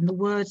dialogue and the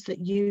words that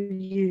you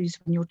use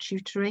when you're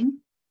tutoring.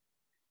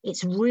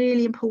 It's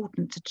really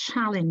important to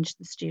challenge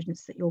the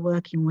students that you're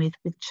working with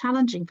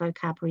challenging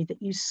vocabulary,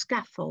 that you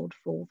scaffold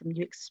for them.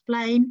 You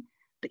explain,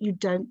 but you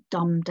don't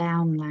dumb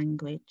down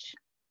language.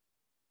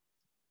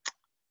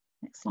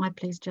 Next slide,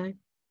 please, Jo.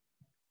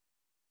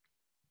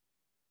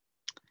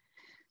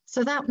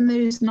 So that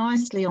moves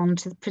nicely on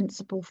to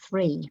principle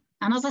 3.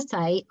 And as I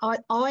say,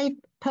 I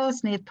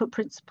personally have put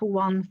principle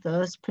 1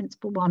 first,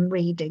 principle 1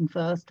 reading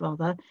first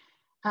rather,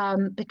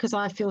 because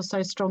I feel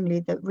so strongly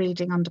that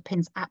reading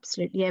underpins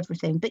absolutely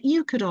everything. But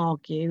you could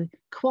argue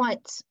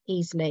quite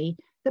easily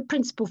that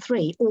principle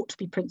 3 ought to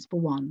be principle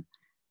 1.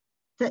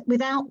 That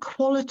without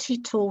quality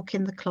talk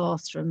in the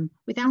classroom,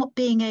 without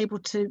being able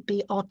to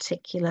be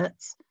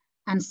articulate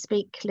and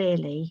speak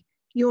clearly,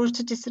 you're at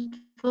a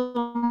disadvantage.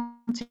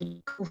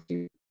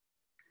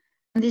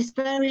 And this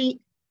very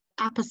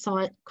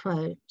apposite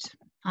quote,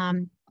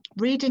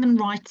 reading and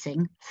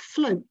writing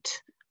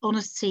float on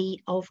a sea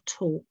of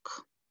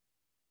talk.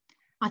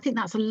 I think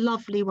that's a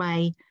lovely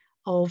way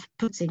of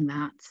putting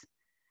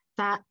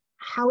that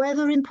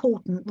however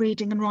important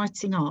reading and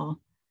writing are,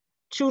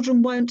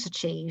 children won't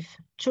achieve,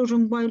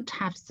 children won't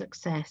have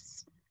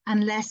success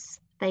unless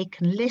they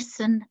can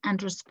listen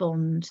and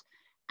respond,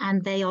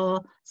 and they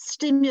are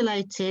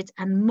stimulated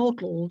and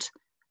modelled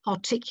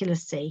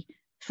articulacy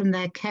from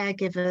their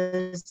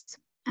caregivers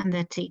and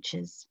their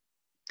teachers.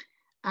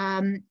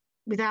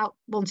 Without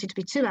wanting to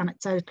be too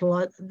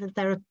anecdotal,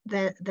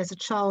 there's a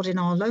child in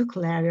our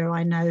local area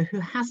I know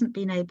who hasn't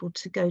been able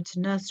to go to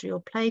nursery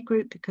or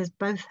playgroup because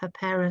both her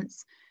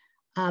parents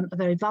are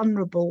very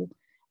vulnerable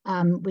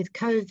with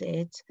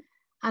COVID.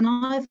 And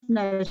I've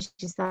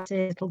noticed that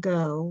little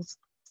girl's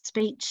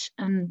speech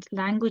and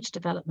language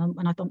development,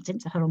 when I bumped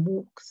into her on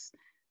walks,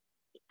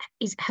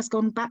 has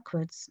gone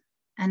backwards.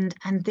 And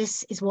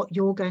this is what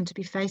you're going to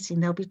be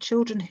facing. There'll be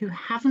children who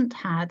haven't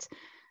had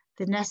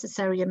the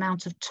necessary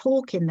amount of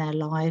talk in their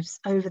lives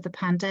over the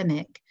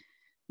pandemic.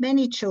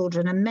 Many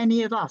children, and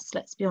many of us,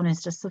 let's be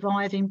honest, are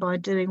surviving by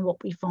doing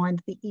what we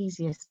find the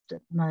easiest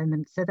at the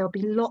moment. So there'll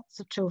be lots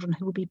of children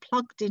who will be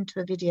plugged into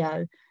a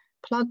video,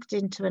 plugged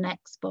into an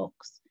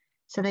Xbox,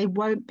 so they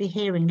won't be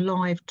hearing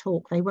live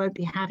talk. They won't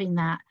be having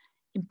that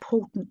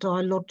important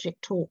dialogic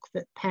talk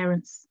that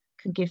parents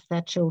can give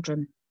their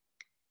children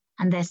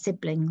and their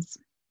siblings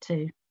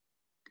too.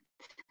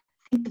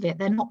 Think of it,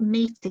 they're not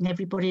meeting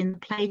everybody in the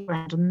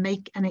playground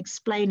and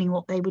explaining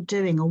what they were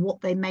doing or what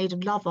they made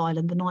of Love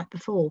Island the night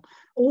before.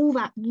 All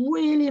that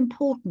really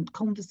important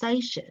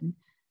conversation,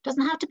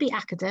 doesn't have to be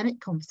academic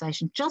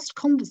conversation, just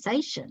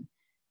conversation,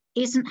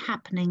 isn't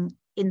happening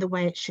in the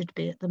way it should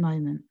be at the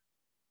moment.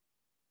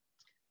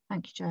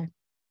 Thank you, Jo.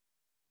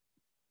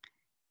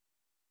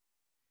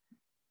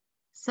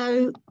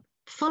 So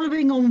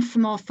following on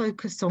from our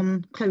focus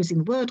on closing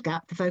the word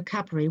gap, the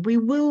vocabulary, we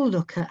will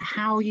look at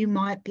how you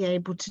might be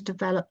able to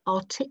develop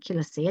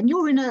articulacy. And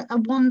you're in a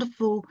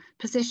wonderful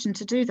position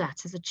to do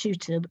that as a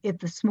tutor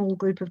with a small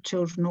group of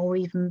children, or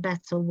even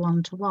better,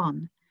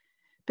 one-to-one.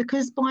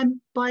 Because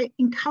by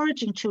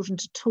encouraging children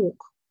to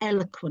talk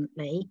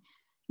eloquently,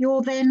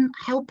 you're then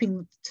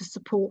helping to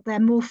support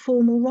their more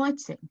formal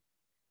writing,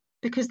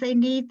 because they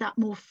need that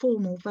more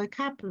formal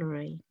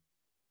vocabulary.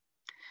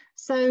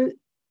 So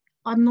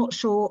I'm not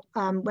sure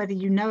whether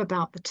you know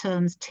about the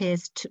terms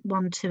tiers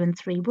 1, 2 and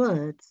 3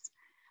 words,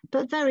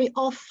 but very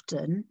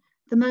often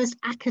the most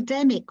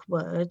academic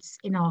words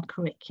in our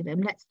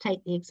curriculum, let's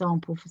take the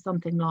example for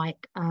something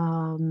like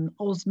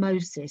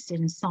osmosis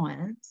in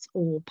science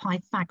or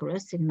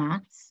Pythagoras in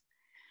maths,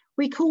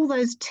 We call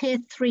those tier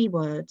 3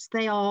 words.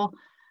 They are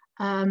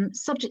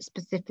subject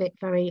specific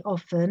very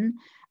often.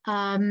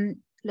 Isosceles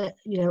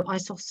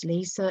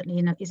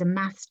certainly is a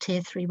maths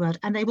tier 3 word,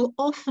 and they will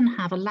often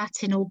have a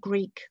Latin or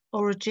Greek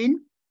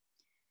origin.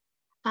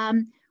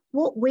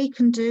 What we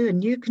can do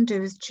and you can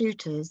do as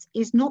tutors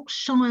is not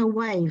shy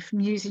away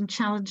from using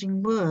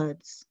challenging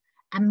words.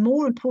 And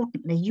more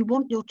importantly, you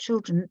want your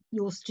children,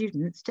 your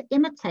students, to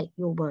imitate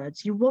your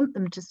words. You want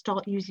them to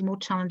start using more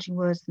challenging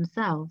words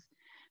themselves.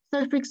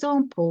 So, for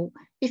example,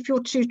 if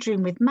you're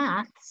tutoring with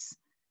maths,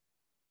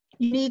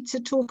 you need to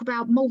talk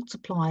about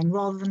multiplying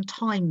rather than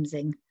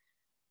timesing.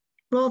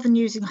 Rather than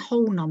using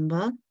whole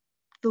number,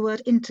 the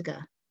word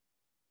integer.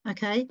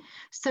 Okay,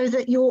 so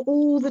that you're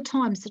all the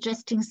time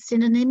suggesting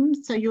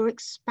synonyms, so you're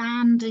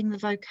expanding the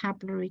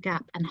vocabulary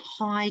gap, and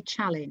high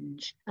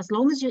challenge. As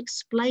long as you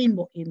explain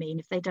what you mean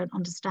if they don't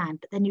understand,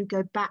 but then you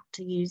go back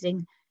to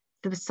using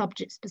the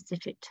subject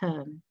specific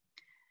term.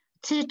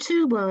 Tier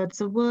 2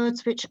 words are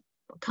words which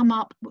come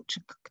up, which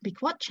can be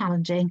quite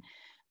challenging,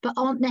 but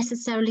aren't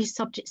necessarily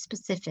subject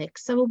specific.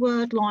 So a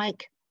word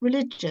like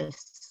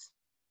religious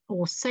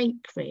or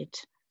sacred.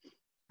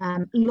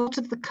 A lot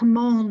of the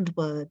command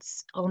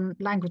words on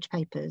language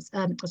papers,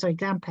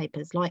 exam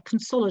papers, like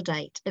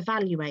consolidate,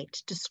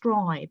 evaluate,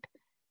 describe,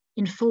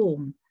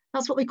 inform.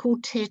 That's what we call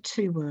tier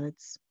 2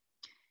 words.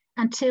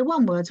 And tier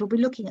 1 words, we'll be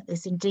looking at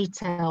this in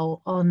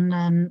detail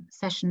on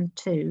session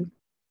 2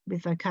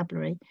 with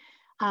vocabulary.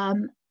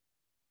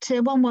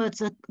 Tier 1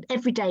 words are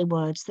everyday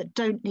words that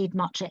don't need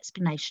much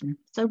explanation.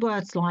 So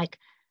words like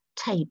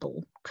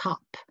table,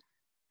 cup,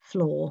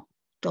 floor,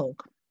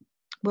 dog.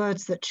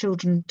 Words that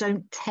children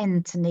don't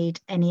tend to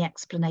need any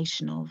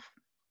explanation of.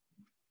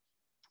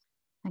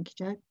 Thank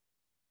you, Jo.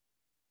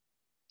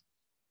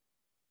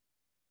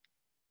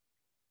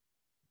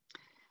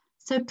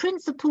 So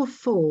principle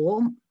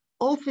 4,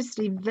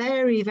 obviously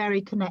very,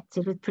 very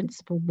connected with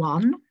principle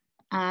 1.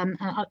 And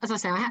as I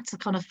say, I had to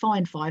kind of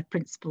find 5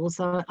 principles,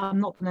 so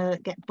I'm not going to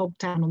get bogged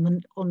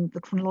down on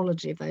the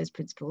chronology of those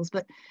principles,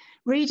 but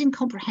reading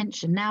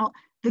comprehension. Now,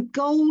 the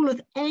goal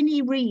of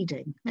any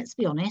reading, let's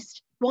be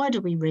honest, why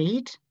do we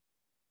read?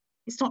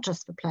 It's not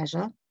just for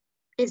pleasure,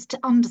 it's to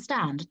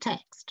understand a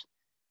text,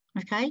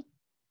 okay?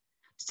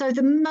 So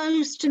the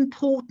most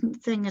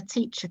important thing a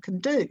teacher can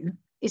do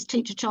is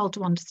teach a child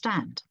to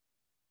understand.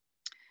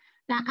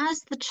 Now,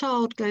 as the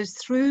child goes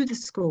through the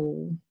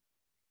school,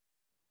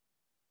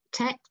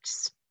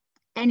 text,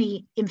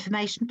 any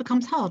information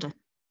becomes harder.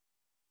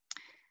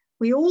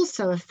 We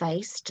also have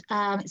faced,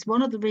 it's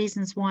one of the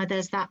reasons why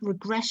there's that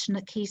regression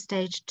at key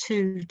stage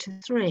 2 to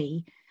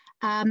 3.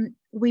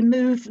 We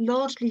move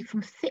largely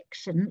from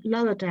fiction,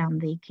 lower down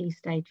the key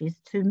stages,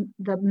 to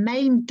the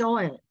main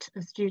diet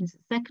of students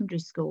at secondary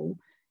school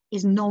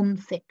is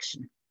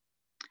non-fiction.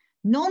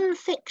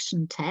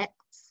 Non-fiction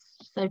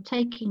texts, so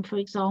taking, for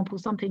example,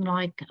 something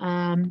like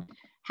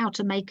how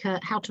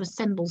to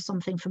assemble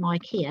something from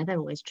IKEA, they're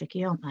always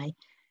tricky, aren't they?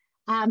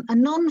 A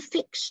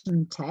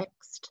non-fiction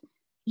text,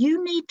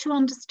 you need to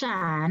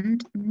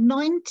understand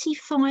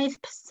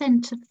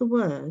 95% of the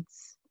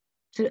words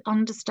to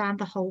understand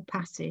the whole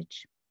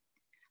passage.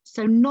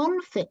 So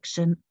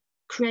non-fiction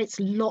creates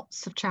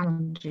lots of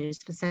challenges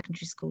for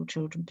secondary school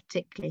children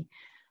particularly.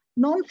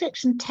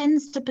 Non-fiction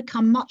tends to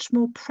become much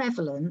more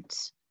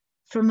prevalent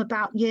from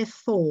about year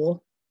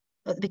 4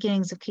 at the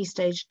beginnings of key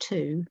stage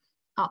 2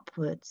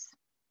 upwards.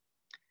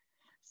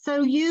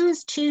 So you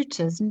as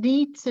tutors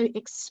need to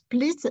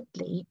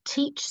explicitly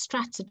teach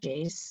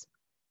strategies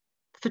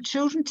for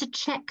children to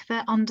check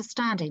their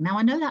understanding. Now,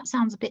 I know that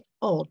sounds a bit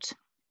odd,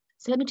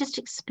 so let me just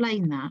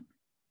explain that.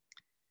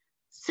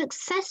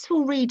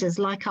 Successful readers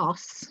like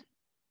us,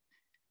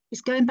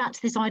 it's going back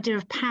to this idea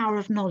of power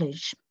of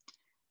knowledge.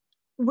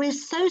 We're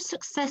so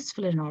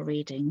successful in our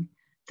reading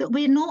that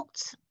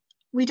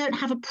we don't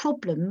have a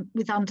problem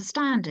with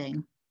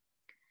understanding.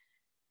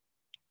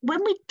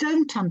 When we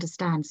don't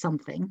understand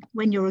something,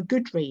 when you're a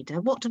good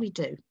reader, what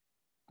do?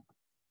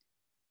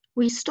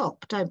 We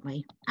stop, don't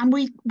we? And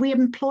we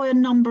employ a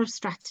number of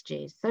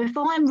strategies. So if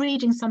I'm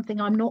reading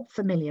something I'm not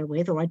familiar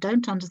with, or I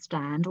don't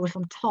understand, or if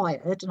I'm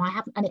tired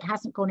and it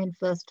hasn't gone in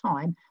first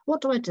time,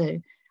 what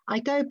do? I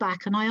go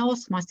back and I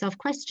ask myself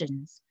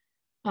questions.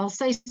 I'll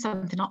say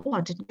something like, oh,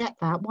 I didn't get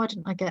that. Why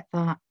didn't I get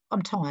that?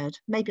 I'm tired.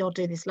 Maybe I'll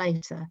do this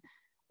later.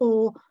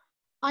 Or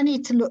I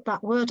need to look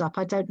that word up.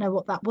 I don't know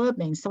what that word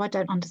means, so I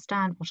don't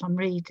understand what I'm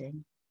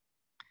reading.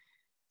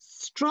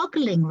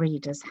 Struggling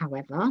readers,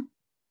 however,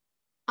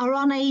 are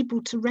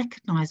unable to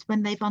recognise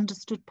when they've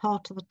understood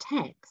part of a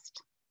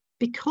text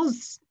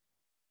because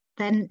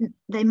then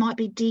they might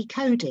be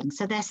decoding.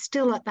 So they're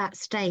still at that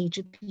stage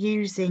of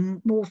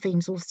using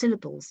morphemes or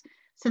syllables.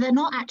 So they're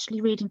not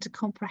actually reading to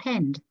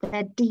comprehend,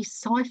 they're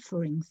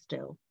deciphering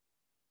still.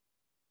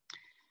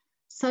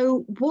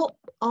 So what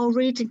our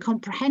reading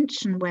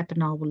comprehension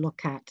webinar will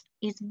look at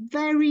is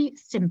very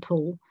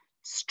simple,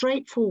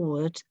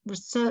 straightforward,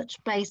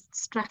 research-based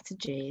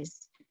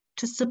strategies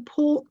to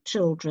support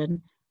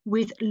children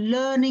with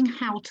learning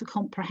how to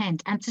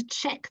comprehend and to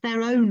check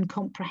their own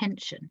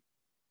comprehension.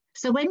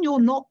 So when you're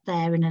not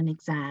there in an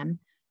exam,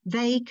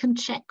 They can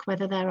check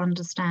whether they're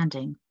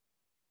understanding.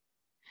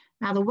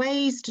 Now, the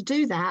ways to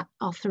do that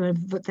are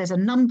there's a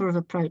number of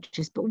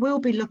approaches, but we'll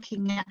be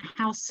looking at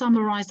how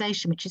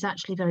summarization, which is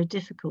actually very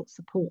difficult,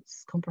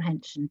 supports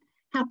comprehension,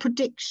 how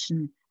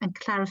prediction and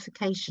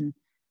clarification,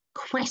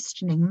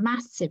 questioning,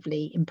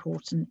 massively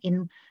important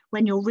in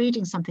when you're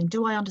reading something.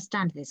 Do I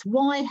understand this?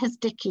 Why has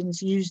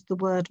Dickens used the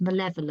word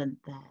malevolent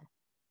there?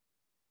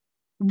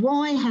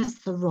 Why has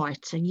the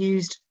writer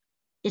used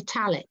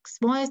italics?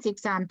 Why has the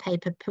exam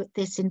paper put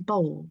this in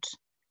bold?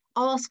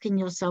 Asking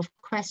yourself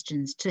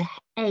questions to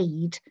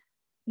aid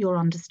your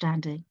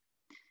understanding.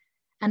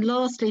 And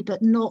lastly,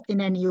 but not in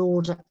any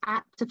order,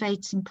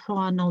 activating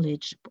prior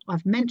knowledge.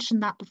 I've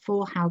mentioned that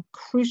before, how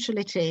crucial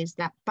it is,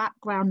 that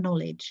background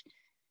knowledge.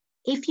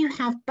 If you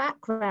have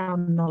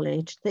background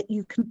knowledge that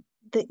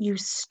you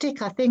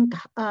stick, I think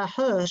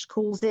Hirsch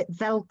calls it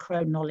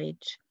Velcro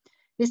knowledge.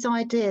 This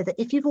idea that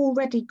if you've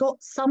already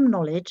got some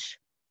knowledge,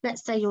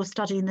 let's say you're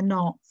studying the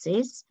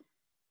Nazis,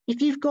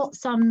 if you've got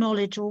some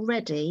knowledge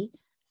already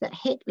that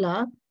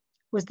Hitler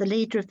was the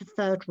leader of the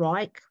Third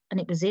Reich and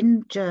it was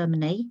in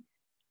Germany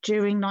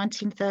during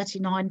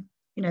 1939,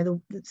 you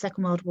know, the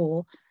Second World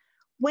War,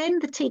 when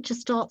the teacher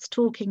starts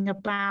talking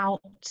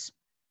about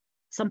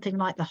something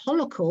like the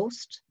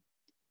Holocaust,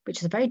 which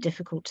is a very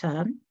difficult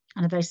term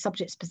and a very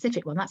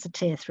subject-specific one, that's a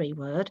tier 3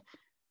 word,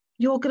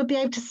 you're going to be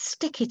able to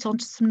stick it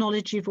onto some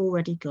knowledge you've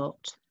already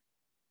got.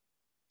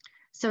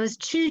 So as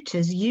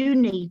tutors, you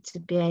need to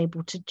be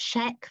able to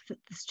check that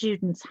the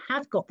students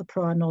have got the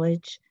prior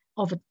knowledge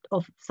of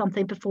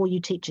something before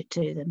you teach it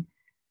to them.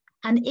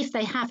 And if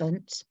they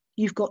haven't,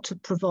 you've got to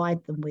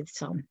provide them with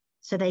some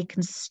so they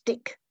can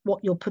stick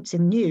what you're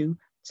putting new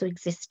to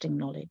existing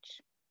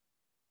knowledge.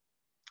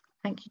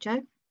 Thank you, Jo.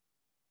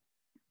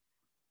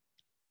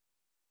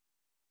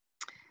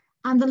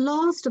 And the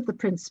last of the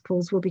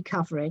principles we'll be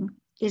covering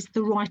is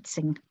the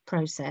writing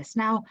process.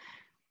 Now,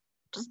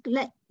 just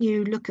let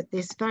you look at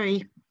this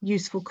very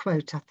useful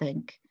quote, I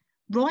think.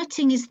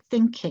 Writing is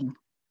thinking.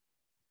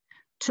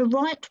 To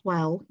write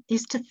well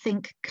is to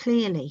think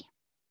clearly.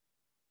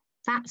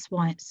 That's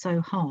why it's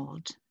so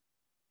hard.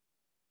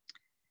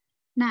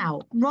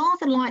 Now,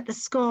 rather like the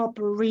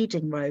Scarborough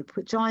reading rope,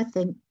 which I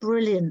think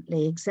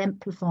brilliantly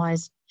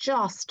exemplifies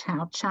just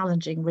how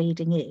challenging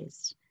reading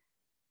is,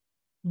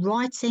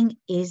 writing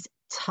is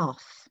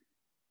tough.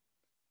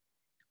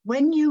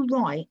 When you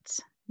write,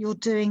 you're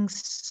doing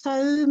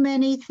so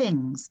many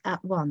things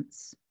at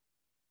once.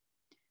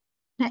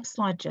 Next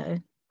slide, Jo,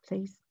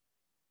 please.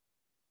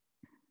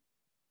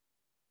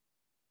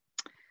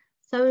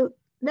 So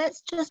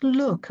let's just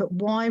look at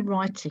why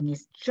writing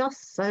is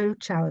just so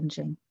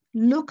challenging.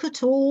 Look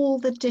at all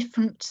the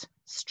different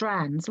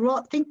strands.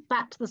 Right, think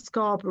back to the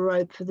Scarborough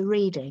rope for the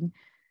reading.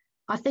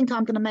 I think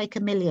I'm going to make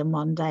 1,000,000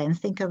 one day and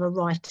think of a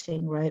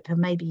writing rope, and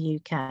maybe you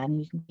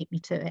can keep me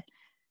to it.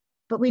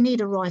 But we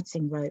need a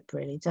writing rope,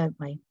 really, don't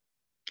we?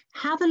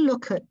 Have a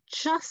look at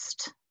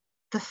just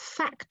the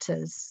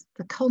factors,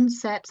 the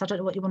concepts, I don't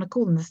know what you want to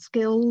call them, the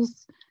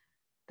skills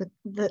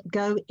that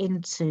go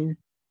into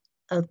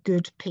a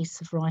good piece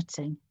of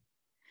writing.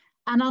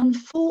 And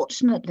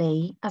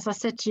unfortunately, as I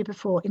said to you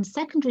before, in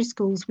secondary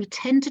schools, we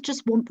tend to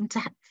just want them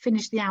to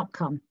finish the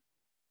outcome.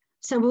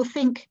 So we'll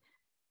think,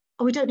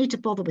 oh, we don't need to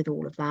bother with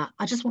all of that.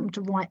 I just want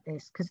them to write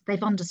this because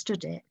they've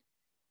understood it.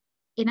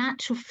 In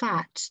actual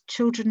fact,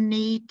 children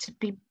need to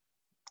be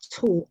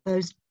taught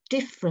those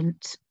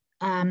different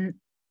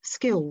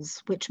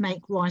skills which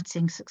make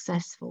writing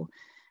successful.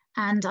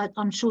 And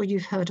I'm sure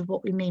you've heard of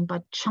what we mean by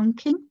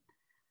chunking.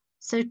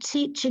 So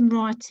teaching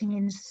writing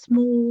in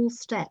small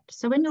steps.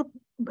 So when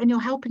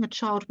you're helping a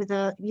child with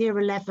a year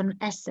 11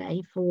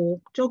 essay for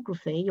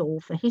geography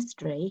or for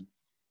history,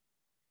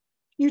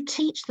 you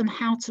teach them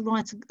how to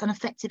write an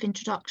effective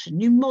introduction.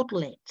 You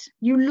model it.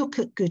 You look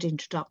at good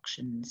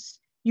introductions.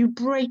 You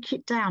break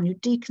it down, you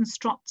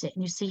deconstruct it,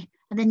 and you see,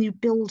 and then you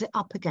build it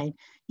up again.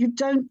 You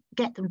don't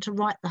get them to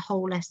write the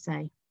whole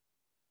essay.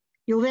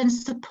 You'll then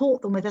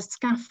support them with a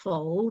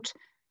scaffold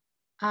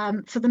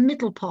for the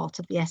middle part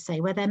of the essay,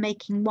 where they're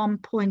making one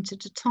point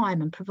at a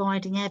time and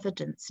providing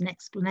evidence and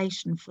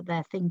explanation for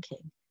their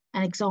thinking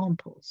and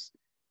examples.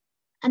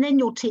 And then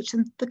you'll teach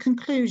them the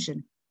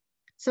conclusion.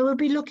 So we'll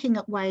be looking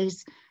at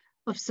ways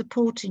of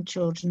supporting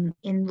children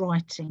in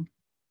writing.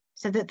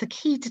 So that the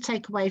key to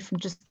take away from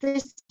just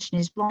this session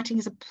is writing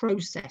is a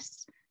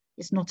process,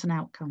 it's not an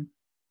outcome.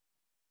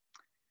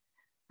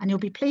 And you'll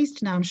be pleased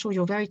to know, I'm sure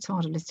you're very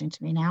tired of listening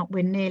to me now,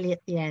 we're nearly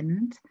at the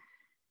end.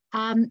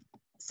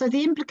 So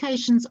the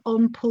implications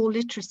on poor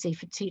literacy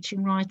for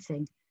teaching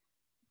writing.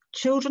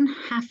 Children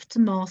have to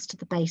master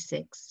the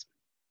basics.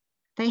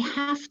 They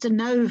have to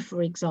know,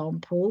 for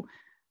example,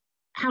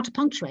 how to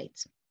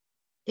punctuate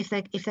if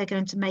they're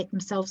going to make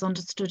themselves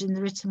understood in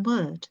the written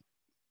word.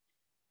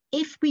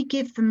 If we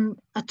give them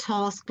a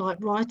task like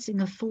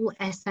writing a full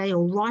essay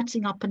or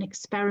writing up an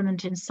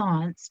experiment in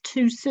science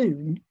too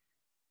soon,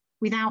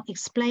 without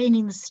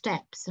explaining the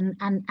steps and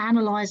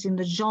analysing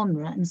the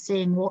genre and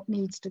seeing what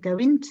needs to go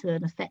into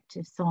an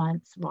effective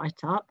science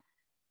write-up,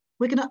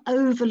 we're going to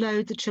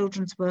overload the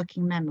children's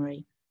working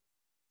memory.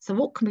 So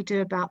what can we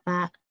do about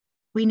that?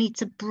 We need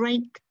to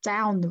break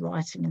down the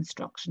writing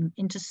instruction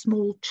into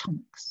small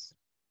chunks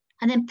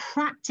and then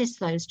practice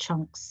those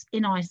chunks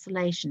in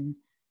isolation.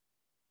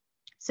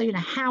 So, you know,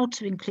 how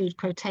to include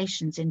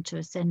quotations into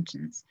a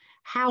sentence,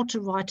 how to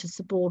write a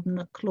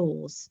subordinate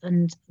clause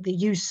and the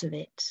use of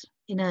it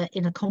in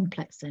a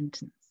complex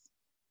sentence.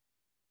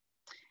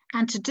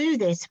 And to do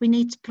this, we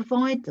need to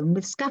provide them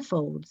with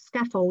scaffolds.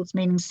 Scaffolds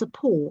meaning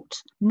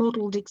support,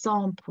 modelled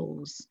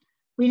examples.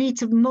 We need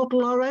to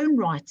model our own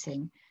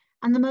writing.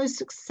 And the most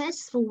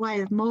successful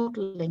way of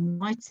modelling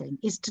writing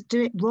is to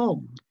do it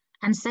wrong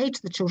and say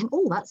to the children,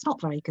 oh, that's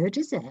not very good,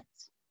 is it?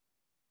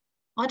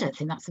 I don't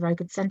think that's a very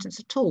good sentence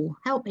at all.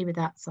 Help me with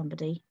that,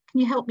 somebody.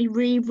 Can you help me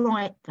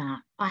rewrite that?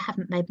 I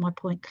haven't made my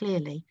point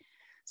clearly.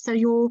 So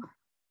you're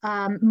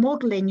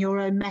modelling your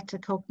own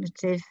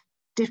metacognitive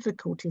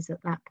difficulties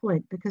at that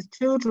point, because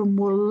children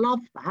will love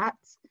that.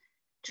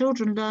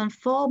 Children learn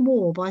far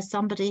more by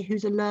somebody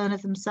who's a learner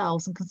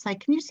themselves and can say,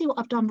 can you see what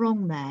I've done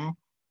wrong there?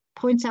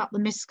 Point out the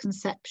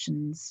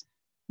misconceptions.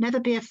 Never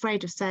be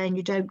afraid of saying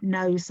you don't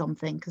know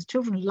something, because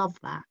children love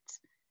that,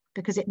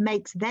 because it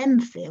makes them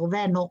feel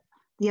they're not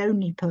the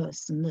only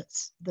person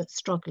that's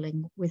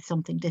struggling with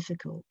something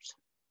difficult.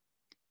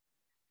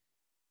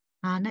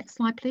 Next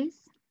slide, please.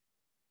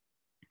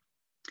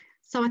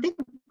 So I think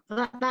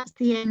that's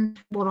the end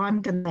of what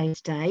I'm going to say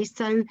today.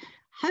 So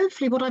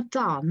hopefully what I've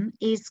done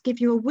is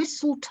give you a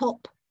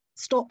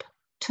whistle-stop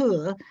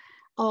tour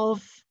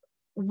of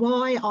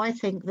why I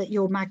think that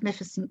you're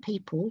magnificent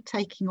people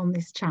taking on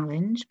this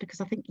challenge, because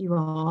I think you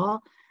are.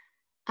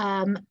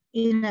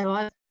 You know,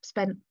 I've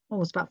spent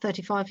almost about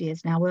 35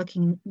 years now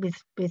working with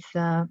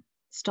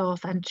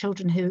staff and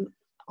children who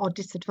are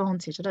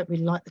disadvantaged. I don't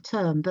really like the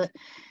term, but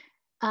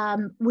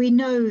we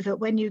know that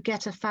when you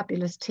get a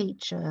fabulous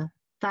teacher,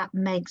 that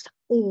makes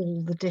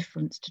all the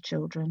difference to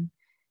children.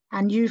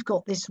 And you've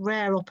got this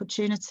rare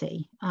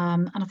opportunity,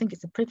 and I think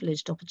it's a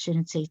privileged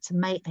opportunity to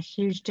make a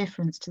huge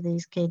difference to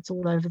these kids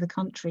all over the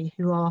country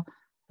who are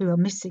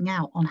missing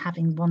out on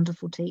having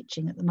wonderful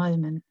teaching at the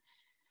moment.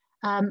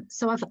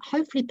 So I've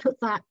hopefully put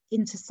that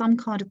into some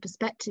kind of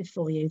perspective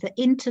for you, that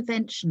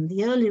intervention,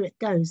 the earlier it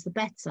goes, the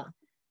better.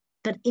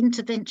 But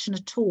intervention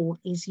at all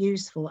is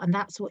useful, and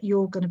that's what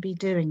you're going to be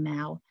doing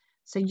now.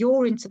 So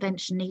your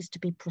intervention needs to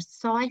be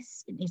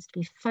precise, it needs to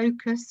be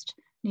focused,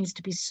 needs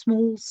to be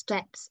small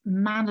steps,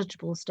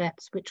 manageable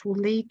steps, which will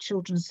lead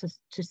children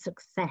to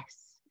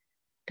success.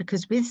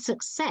 Because with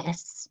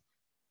success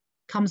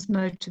comes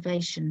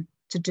motivation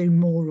to do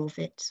more of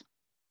it.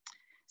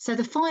 So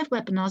the 5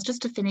 webinars,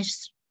 just to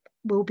finish,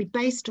 will be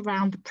based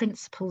around the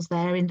principles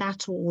there in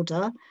that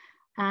order.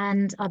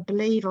 And I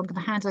believe I'm going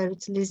to hand over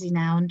to Lizzie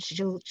now, and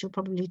she'll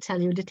probably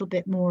tell you a little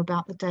bit more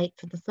about the date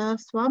for the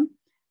first one.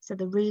 So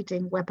the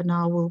reading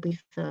webinar will be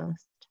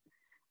first.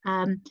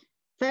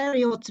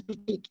 Very odd to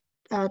be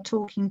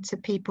talking to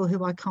people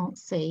who I can't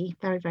see,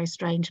 very, very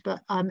strange,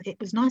 but it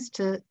was nice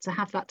to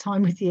have that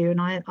time with you,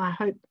 and I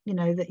hope, you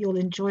know, that you'll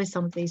enjoy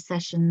some of these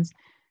sessions,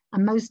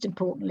 and most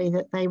importantly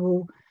that they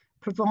will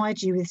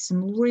provide you with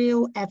some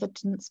real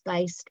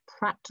evidence-based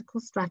practical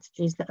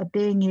strategies that are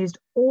being used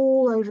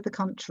all over the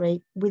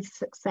country with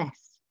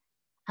success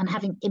and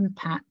having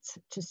impact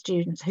to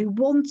students who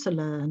want to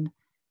learn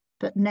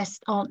but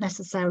aren't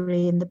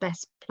necessarily in the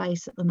best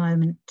place at the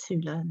moment to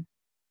learn.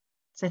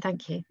 So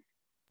thank you.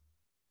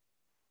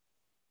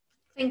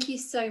 Thank you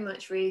so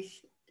much, Ruth.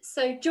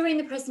 So during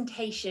the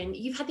presentation,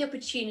 you've had the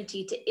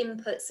opportunity to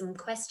input some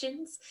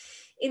questions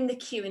in the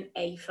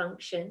Q&A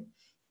function.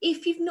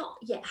 If you've not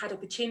yet had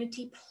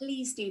opportunity,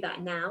 please do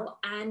that now,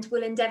 and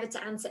we'll endeavour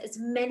to answer as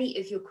many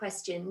of your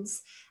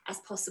questions as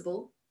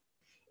possible.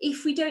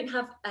 If we don't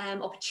have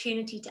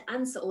opportunity to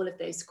answer all of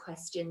those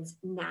questions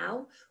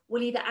now,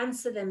 we'll either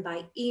answer them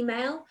by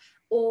email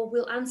or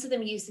we'll answer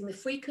them using the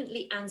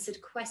frequently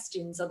answered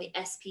questions on the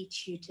SP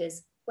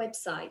Tutors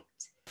website.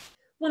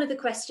 One of the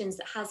questions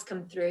that has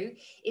come through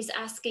is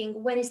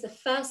asking, when is the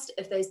first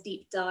of those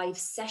deep dive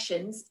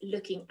sessions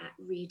looking at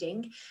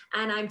reading?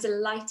 And I'm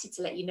delighted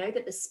to let you know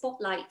that the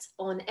spotlight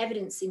on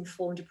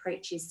evidence-informed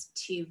approaches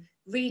to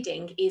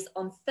reading is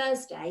on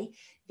Thursday,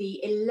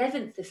 the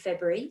 11th of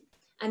February,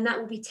 and that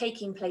will be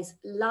taking place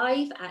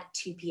live at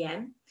 2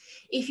 p.m.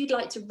 If you'd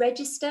like to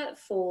register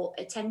for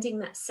attending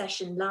that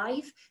session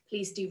live,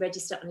 please do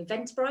register on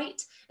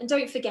Eventbrite. And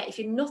don't forget, if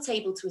you're not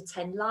able to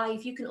attend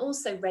live, you can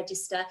also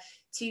register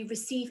to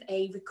receive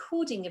a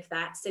recording of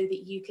that so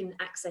that you can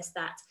access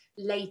that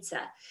later.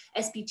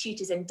 SP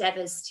Tutors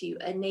endeavours to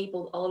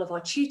enable all of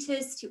our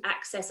tutors to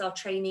access our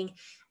training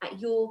at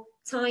your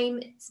time,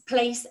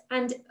 place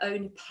and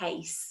own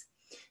pace.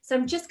 So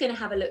I'm just going to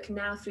have a look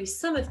now through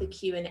some of the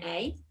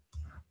Q&A.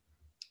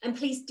 And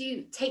please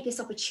do take this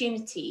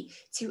opportunity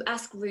to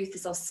ask Ruth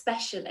as our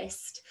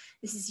specialist.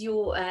 This is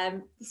your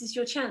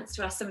chance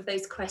to ask some of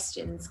those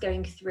questions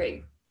going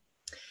through.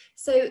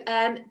 So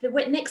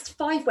the next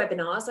 5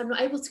 webinars, I'm not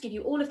able to give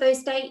you all of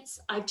those dates.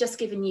 I've just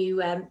given you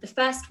the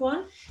first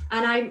one,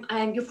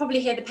 and you'll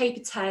probably hear the paper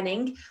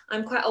turning.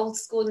 I'm quite old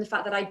school in the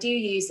fact that I do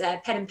use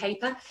pen and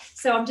paper.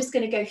 So I'm just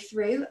going to go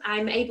through.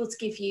 I'm able to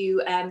give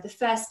you the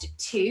first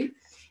 2.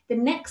 The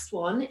next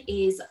one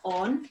is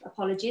on,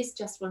 apologies,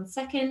 just one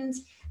second.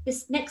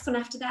 This next one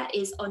after that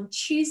is on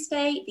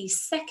Tuesday, the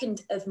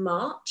 2nd of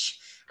March,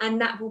 and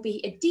that will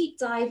be a deep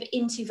dive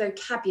into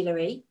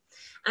vocabulary.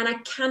 And I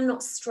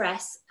cannot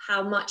stress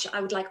how much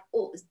I would like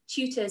all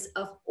tutors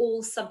of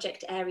all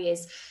subject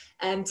areas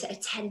to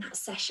attend that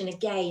session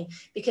again,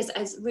 because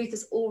as Ruth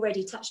has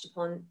already touched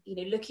upon, you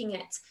know, looking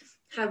at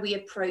how we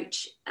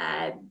approach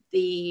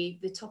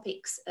the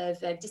topics of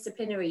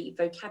disciplinary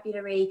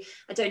vocabulary.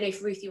 I don't know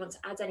if Ruth, you want to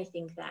add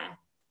anything there?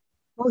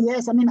 Oh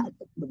yes, I mean,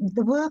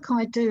 the work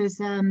I do as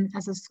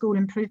a school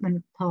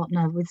improvement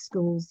partner with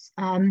schools,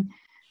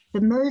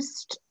 the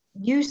most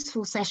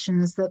useful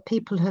sessions that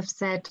people have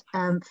said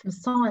from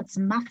science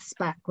and maths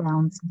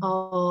backgrounds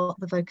are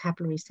the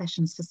vocabulary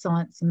sessions for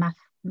science and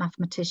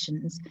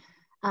mathematicians.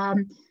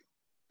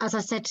 As I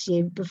said to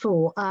you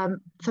before,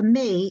 for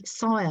me,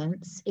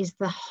 science is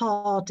the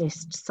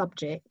hardest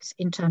subject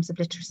in terms of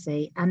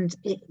literacy, and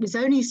it was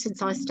only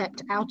since I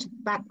stepped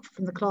back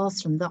from the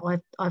classroom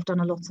that I've done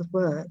a lot of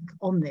work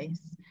on this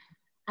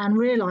and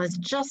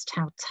realised just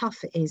how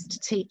tough it is to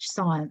teach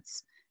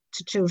science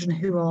to children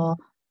who are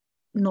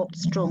not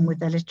strong with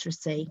their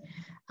literacy.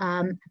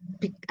 And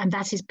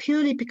that is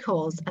purely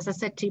because, as I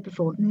said to you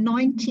before,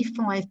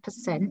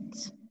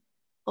 95%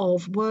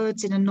 of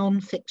words in a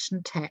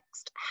non-fiction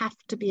text have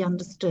to be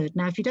understood.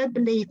 Now, if you don't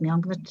believe me, I'm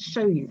going to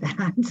show you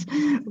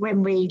that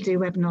when we do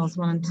webinars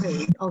 1 and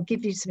 2. I'll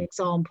give you some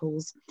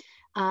examples.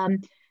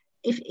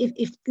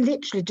 If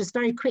literally, just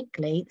very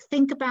quickly,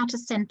 think about a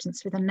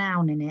sentence with a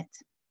noun in it.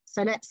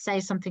 So let's say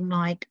something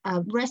like,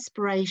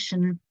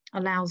 respiration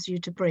allows you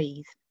to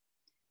breathe.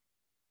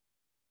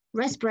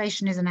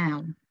 Respiration is a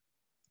noun.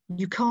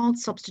 You can't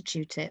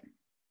substitute it.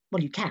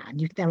 Well, you can,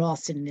 there are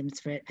synonyms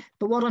for it.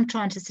 But what I'm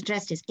trying to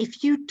suggest is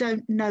if you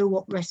don't know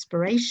what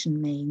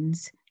respiration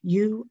means,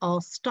 you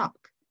are stuck.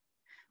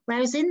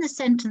 Whereas in the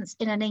sentence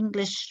in an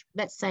English,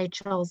 let's say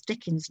Charles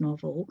Dickens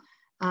novel,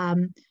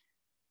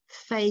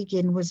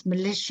 Fagin was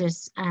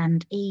malicious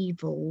and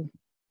evil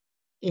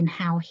in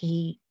how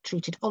he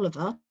treated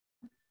Oliver,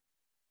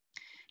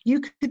 you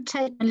could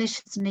take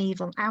malicious and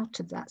evil out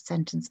of that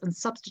sentence and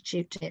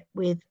substitute it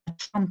with a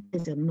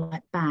Trumpism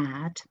like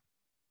bad,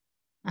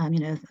 you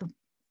know,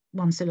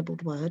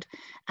 one-syllabled word,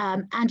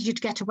 and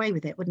you'd get away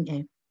with it, wouldn't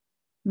you?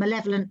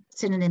 Malevolent,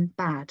 synonym,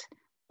 bad.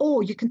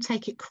 Or you can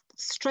take it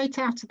straight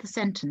out of the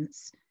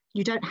sentence.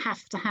 You don't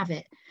have to have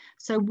it.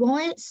 So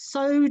why it's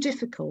so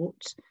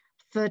difficult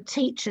for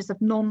teachers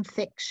of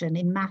non-fiction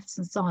in maths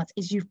and science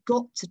is you've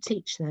got to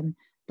teach them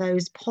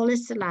those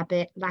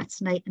polysyllabic,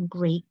 Latinate and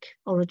Greek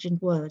origin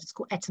words. It's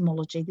called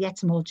etymology, the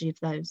etymology of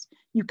those.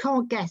 You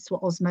can't guess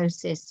what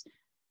osmosis,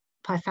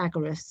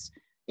 Pythagoras,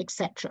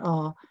 etc.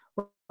 are.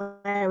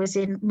 Whereas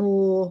in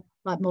more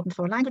like modern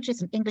foreign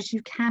languages and English,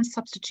 you can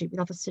substitute with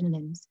other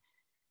synonyms.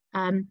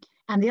 And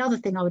the other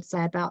thing I would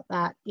say about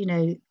that, you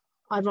know,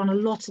 I run a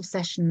lot of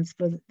sessions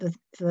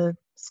for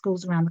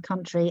schools around the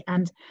country,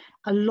 and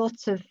a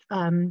lot of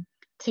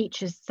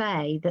teachers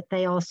say that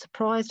they are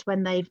surprised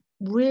when they've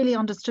really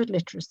understood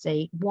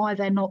literacy, why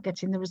they're not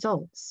getting the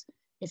results.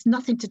 It's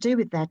nothing to do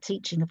with their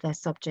teaching of their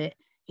subject.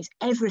 It's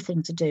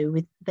everything to do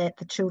with the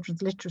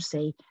children's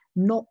literacy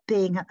not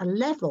being at a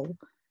level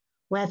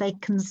where they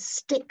can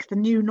stick the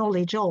new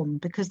knowledge on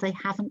because they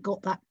haven't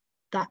got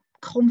that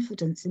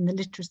confidence in the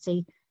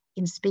literacy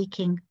in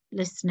speaking,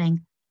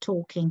 listening,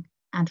 talking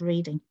and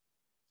reading.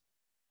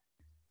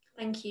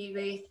 Thank you,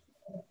 Ruth.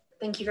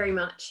 Thank you very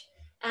much.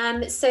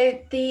 So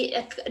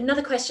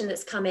another question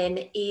that's come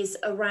in is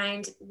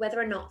around whether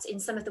or not in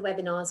some of the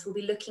webinars we'll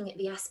be looking at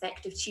the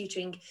aspect of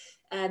tutoring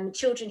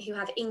children who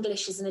have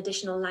English as an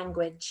additional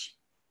language.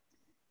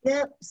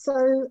 Yeah,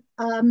 so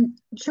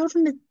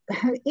children,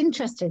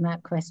 interesting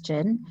that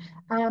question.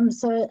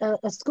 So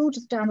a school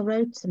just down the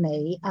road to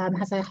me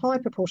has a high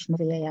proportion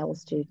of EAL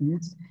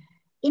students.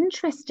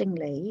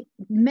 Interestingly,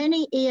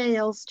 many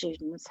EAL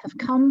students have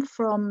come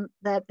from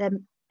their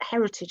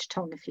heritage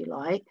tongue, if you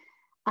like.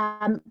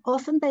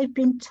 Often they've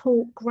been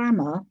taught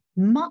grammar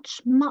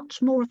much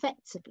more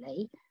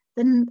effectively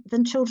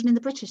than children in the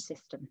British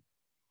system.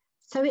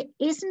 So it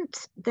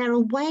isn't, there are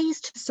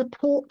ways to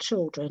support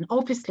children.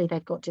 Obviously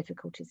they've got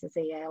difficulties as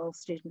EAL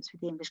students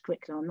with the English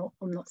curriculum.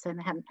 I'm not saying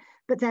they haven't,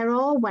 but there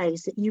are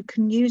ways that you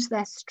can use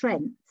their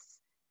strengths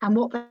and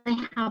what they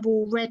have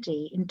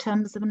already in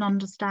terms of an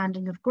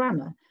understanding of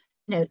grammar.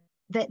 You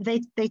know,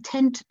 they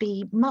tend to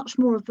be much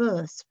more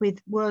averse with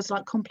words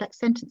like complex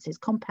sentences,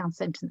 compound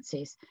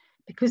sentences,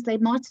 because they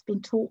might have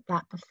been taught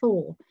that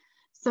before.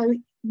 So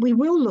we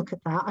will look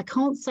at that. I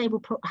can't say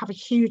we'll have a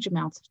huge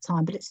amount of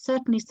time, but it's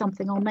certainly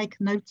something I'll make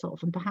a note of,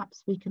 and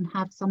perhaps we can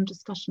have some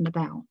discussion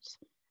about.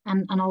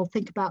 And I'll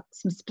think about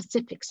some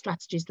specific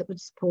strategies that would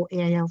support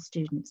EAL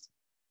students.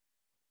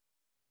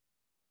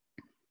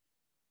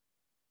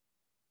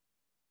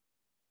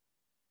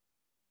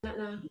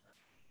 that now.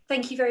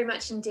 Thank you very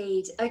much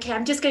indeed. Okay,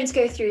 I'm just going to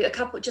go through a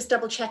couple, just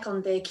double check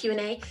on the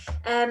Q&A.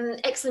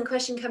 Excellent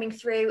question coming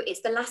through.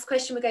 It's the last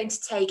question we're going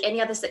to take. Any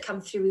others that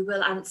come through we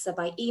will answer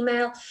by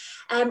email.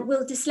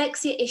 Will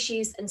dyslexia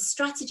issues and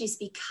strategies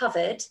be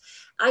covered?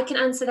 I can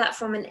answer that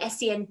from an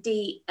SEND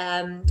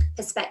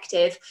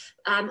perspective.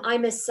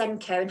 I'm a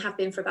SENCO and have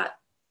been for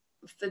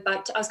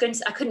about, I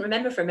couldn't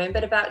remember for a moment,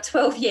 but about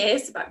 12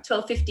 years, about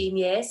 12, 15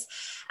 years.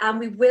 And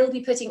we will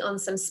be putting on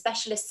some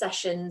specialist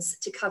sessions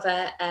to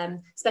cover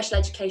special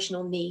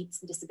educational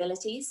needs and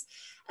disabilities.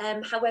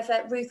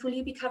 However, Ruth, will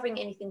you be covering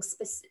anything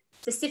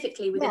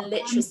specifically within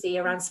literacy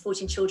around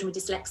supporting children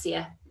with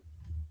dyslexia?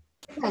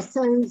 Yeah,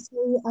 so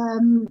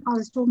I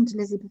was talking to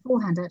Lizzie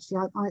beforehand,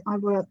 actually. I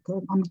work,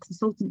 I'm a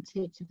consultant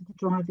teacher for the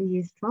Driver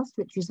Youth Trust,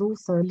 which is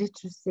also a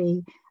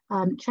literacy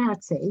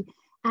charity.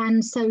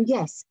 And so,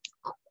 yes,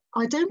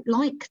 I don't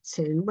like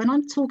to, when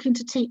I'm talking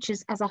to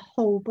teachers as a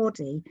whole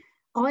body,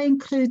 I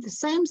include the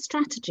same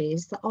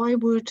strategies that I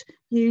would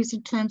use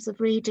in terms of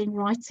reading,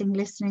 writing,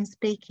 listening,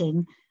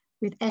 speaking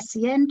with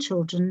SEN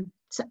children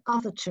to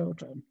other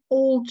children,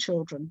 all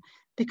children,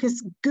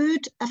 because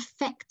good,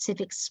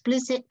 effective,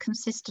 explicit,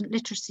 consistent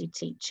literacy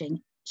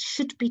teaching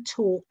should be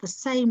taught the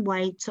same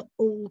way to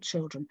all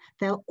children.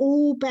 They'll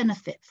all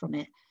benefit from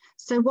it.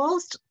 So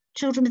whilst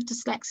children with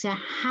dyslexia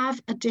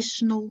have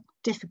additional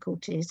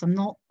difficulties, I'm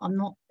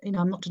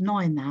not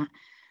denying that.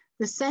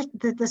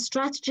 The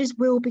strategies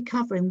we'll be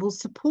covering will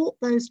support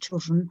those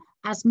children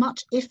as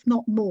much, if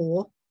not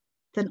more,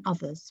 than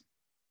others.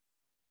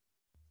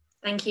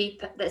 Thank you.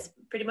 That's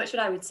pretty much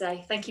what I would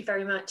say. Thank you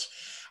very much.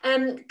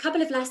 A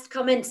couple of last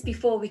comments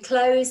before we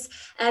close.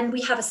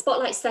 We have a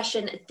spotlight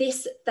session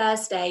this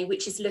Thursday,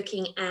 which is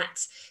looking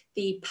at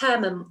the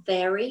PERMA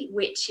theory,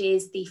 which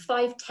is the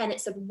 5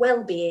 tenets of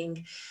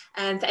well-being.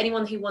 For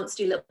anyone who wants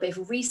to do a little bit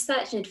of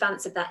research in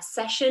advance of that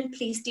session,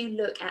 please do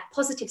look at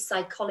positive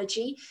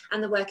psychology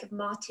and the work of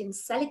Martin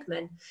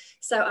Seligman.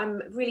 So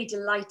I'm really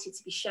delighted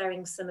to be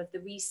sharing some of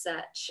the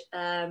research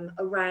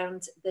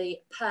around the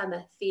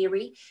PERMA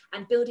theory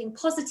and building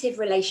positive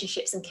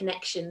relationships and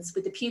connections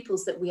with the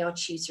pupils that we are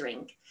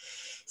tutoring.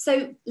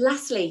 So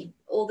lastly,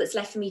 all that's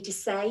left for me to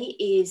say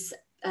is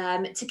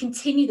to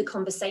continue the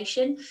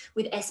conversation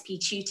with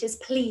SP Tutors.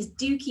 Please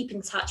do keep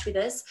in touch with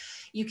us.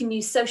 You can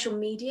use social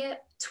media,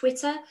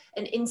 Twitter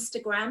and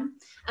Instagram,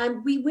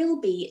 and we will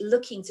be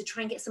looking to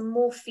try and get some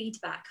more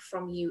feedback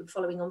from you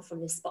following on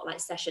from this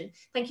spotlight session.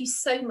 Thank you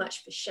so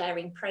much for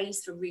sharing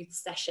praise for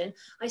Ruth's session.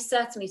 I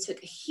certainly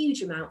took a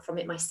huge amount from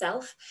it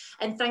myself,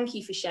 and thank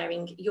you for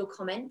sharing your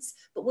comments.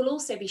 But we'll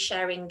also be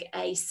sharing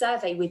a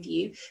survey with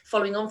you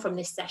following on from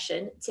this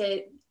session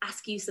to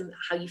ask you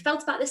how you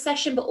felt about the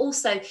session, but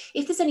also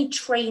if there's any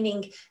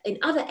training in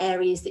other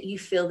areas that you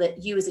feel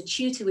that you as a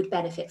tutor would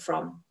benefit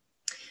from.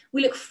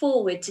 We look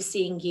forward to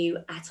seeing you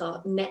at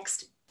our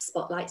next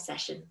spotlight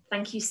session.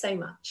 Thank you so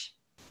much.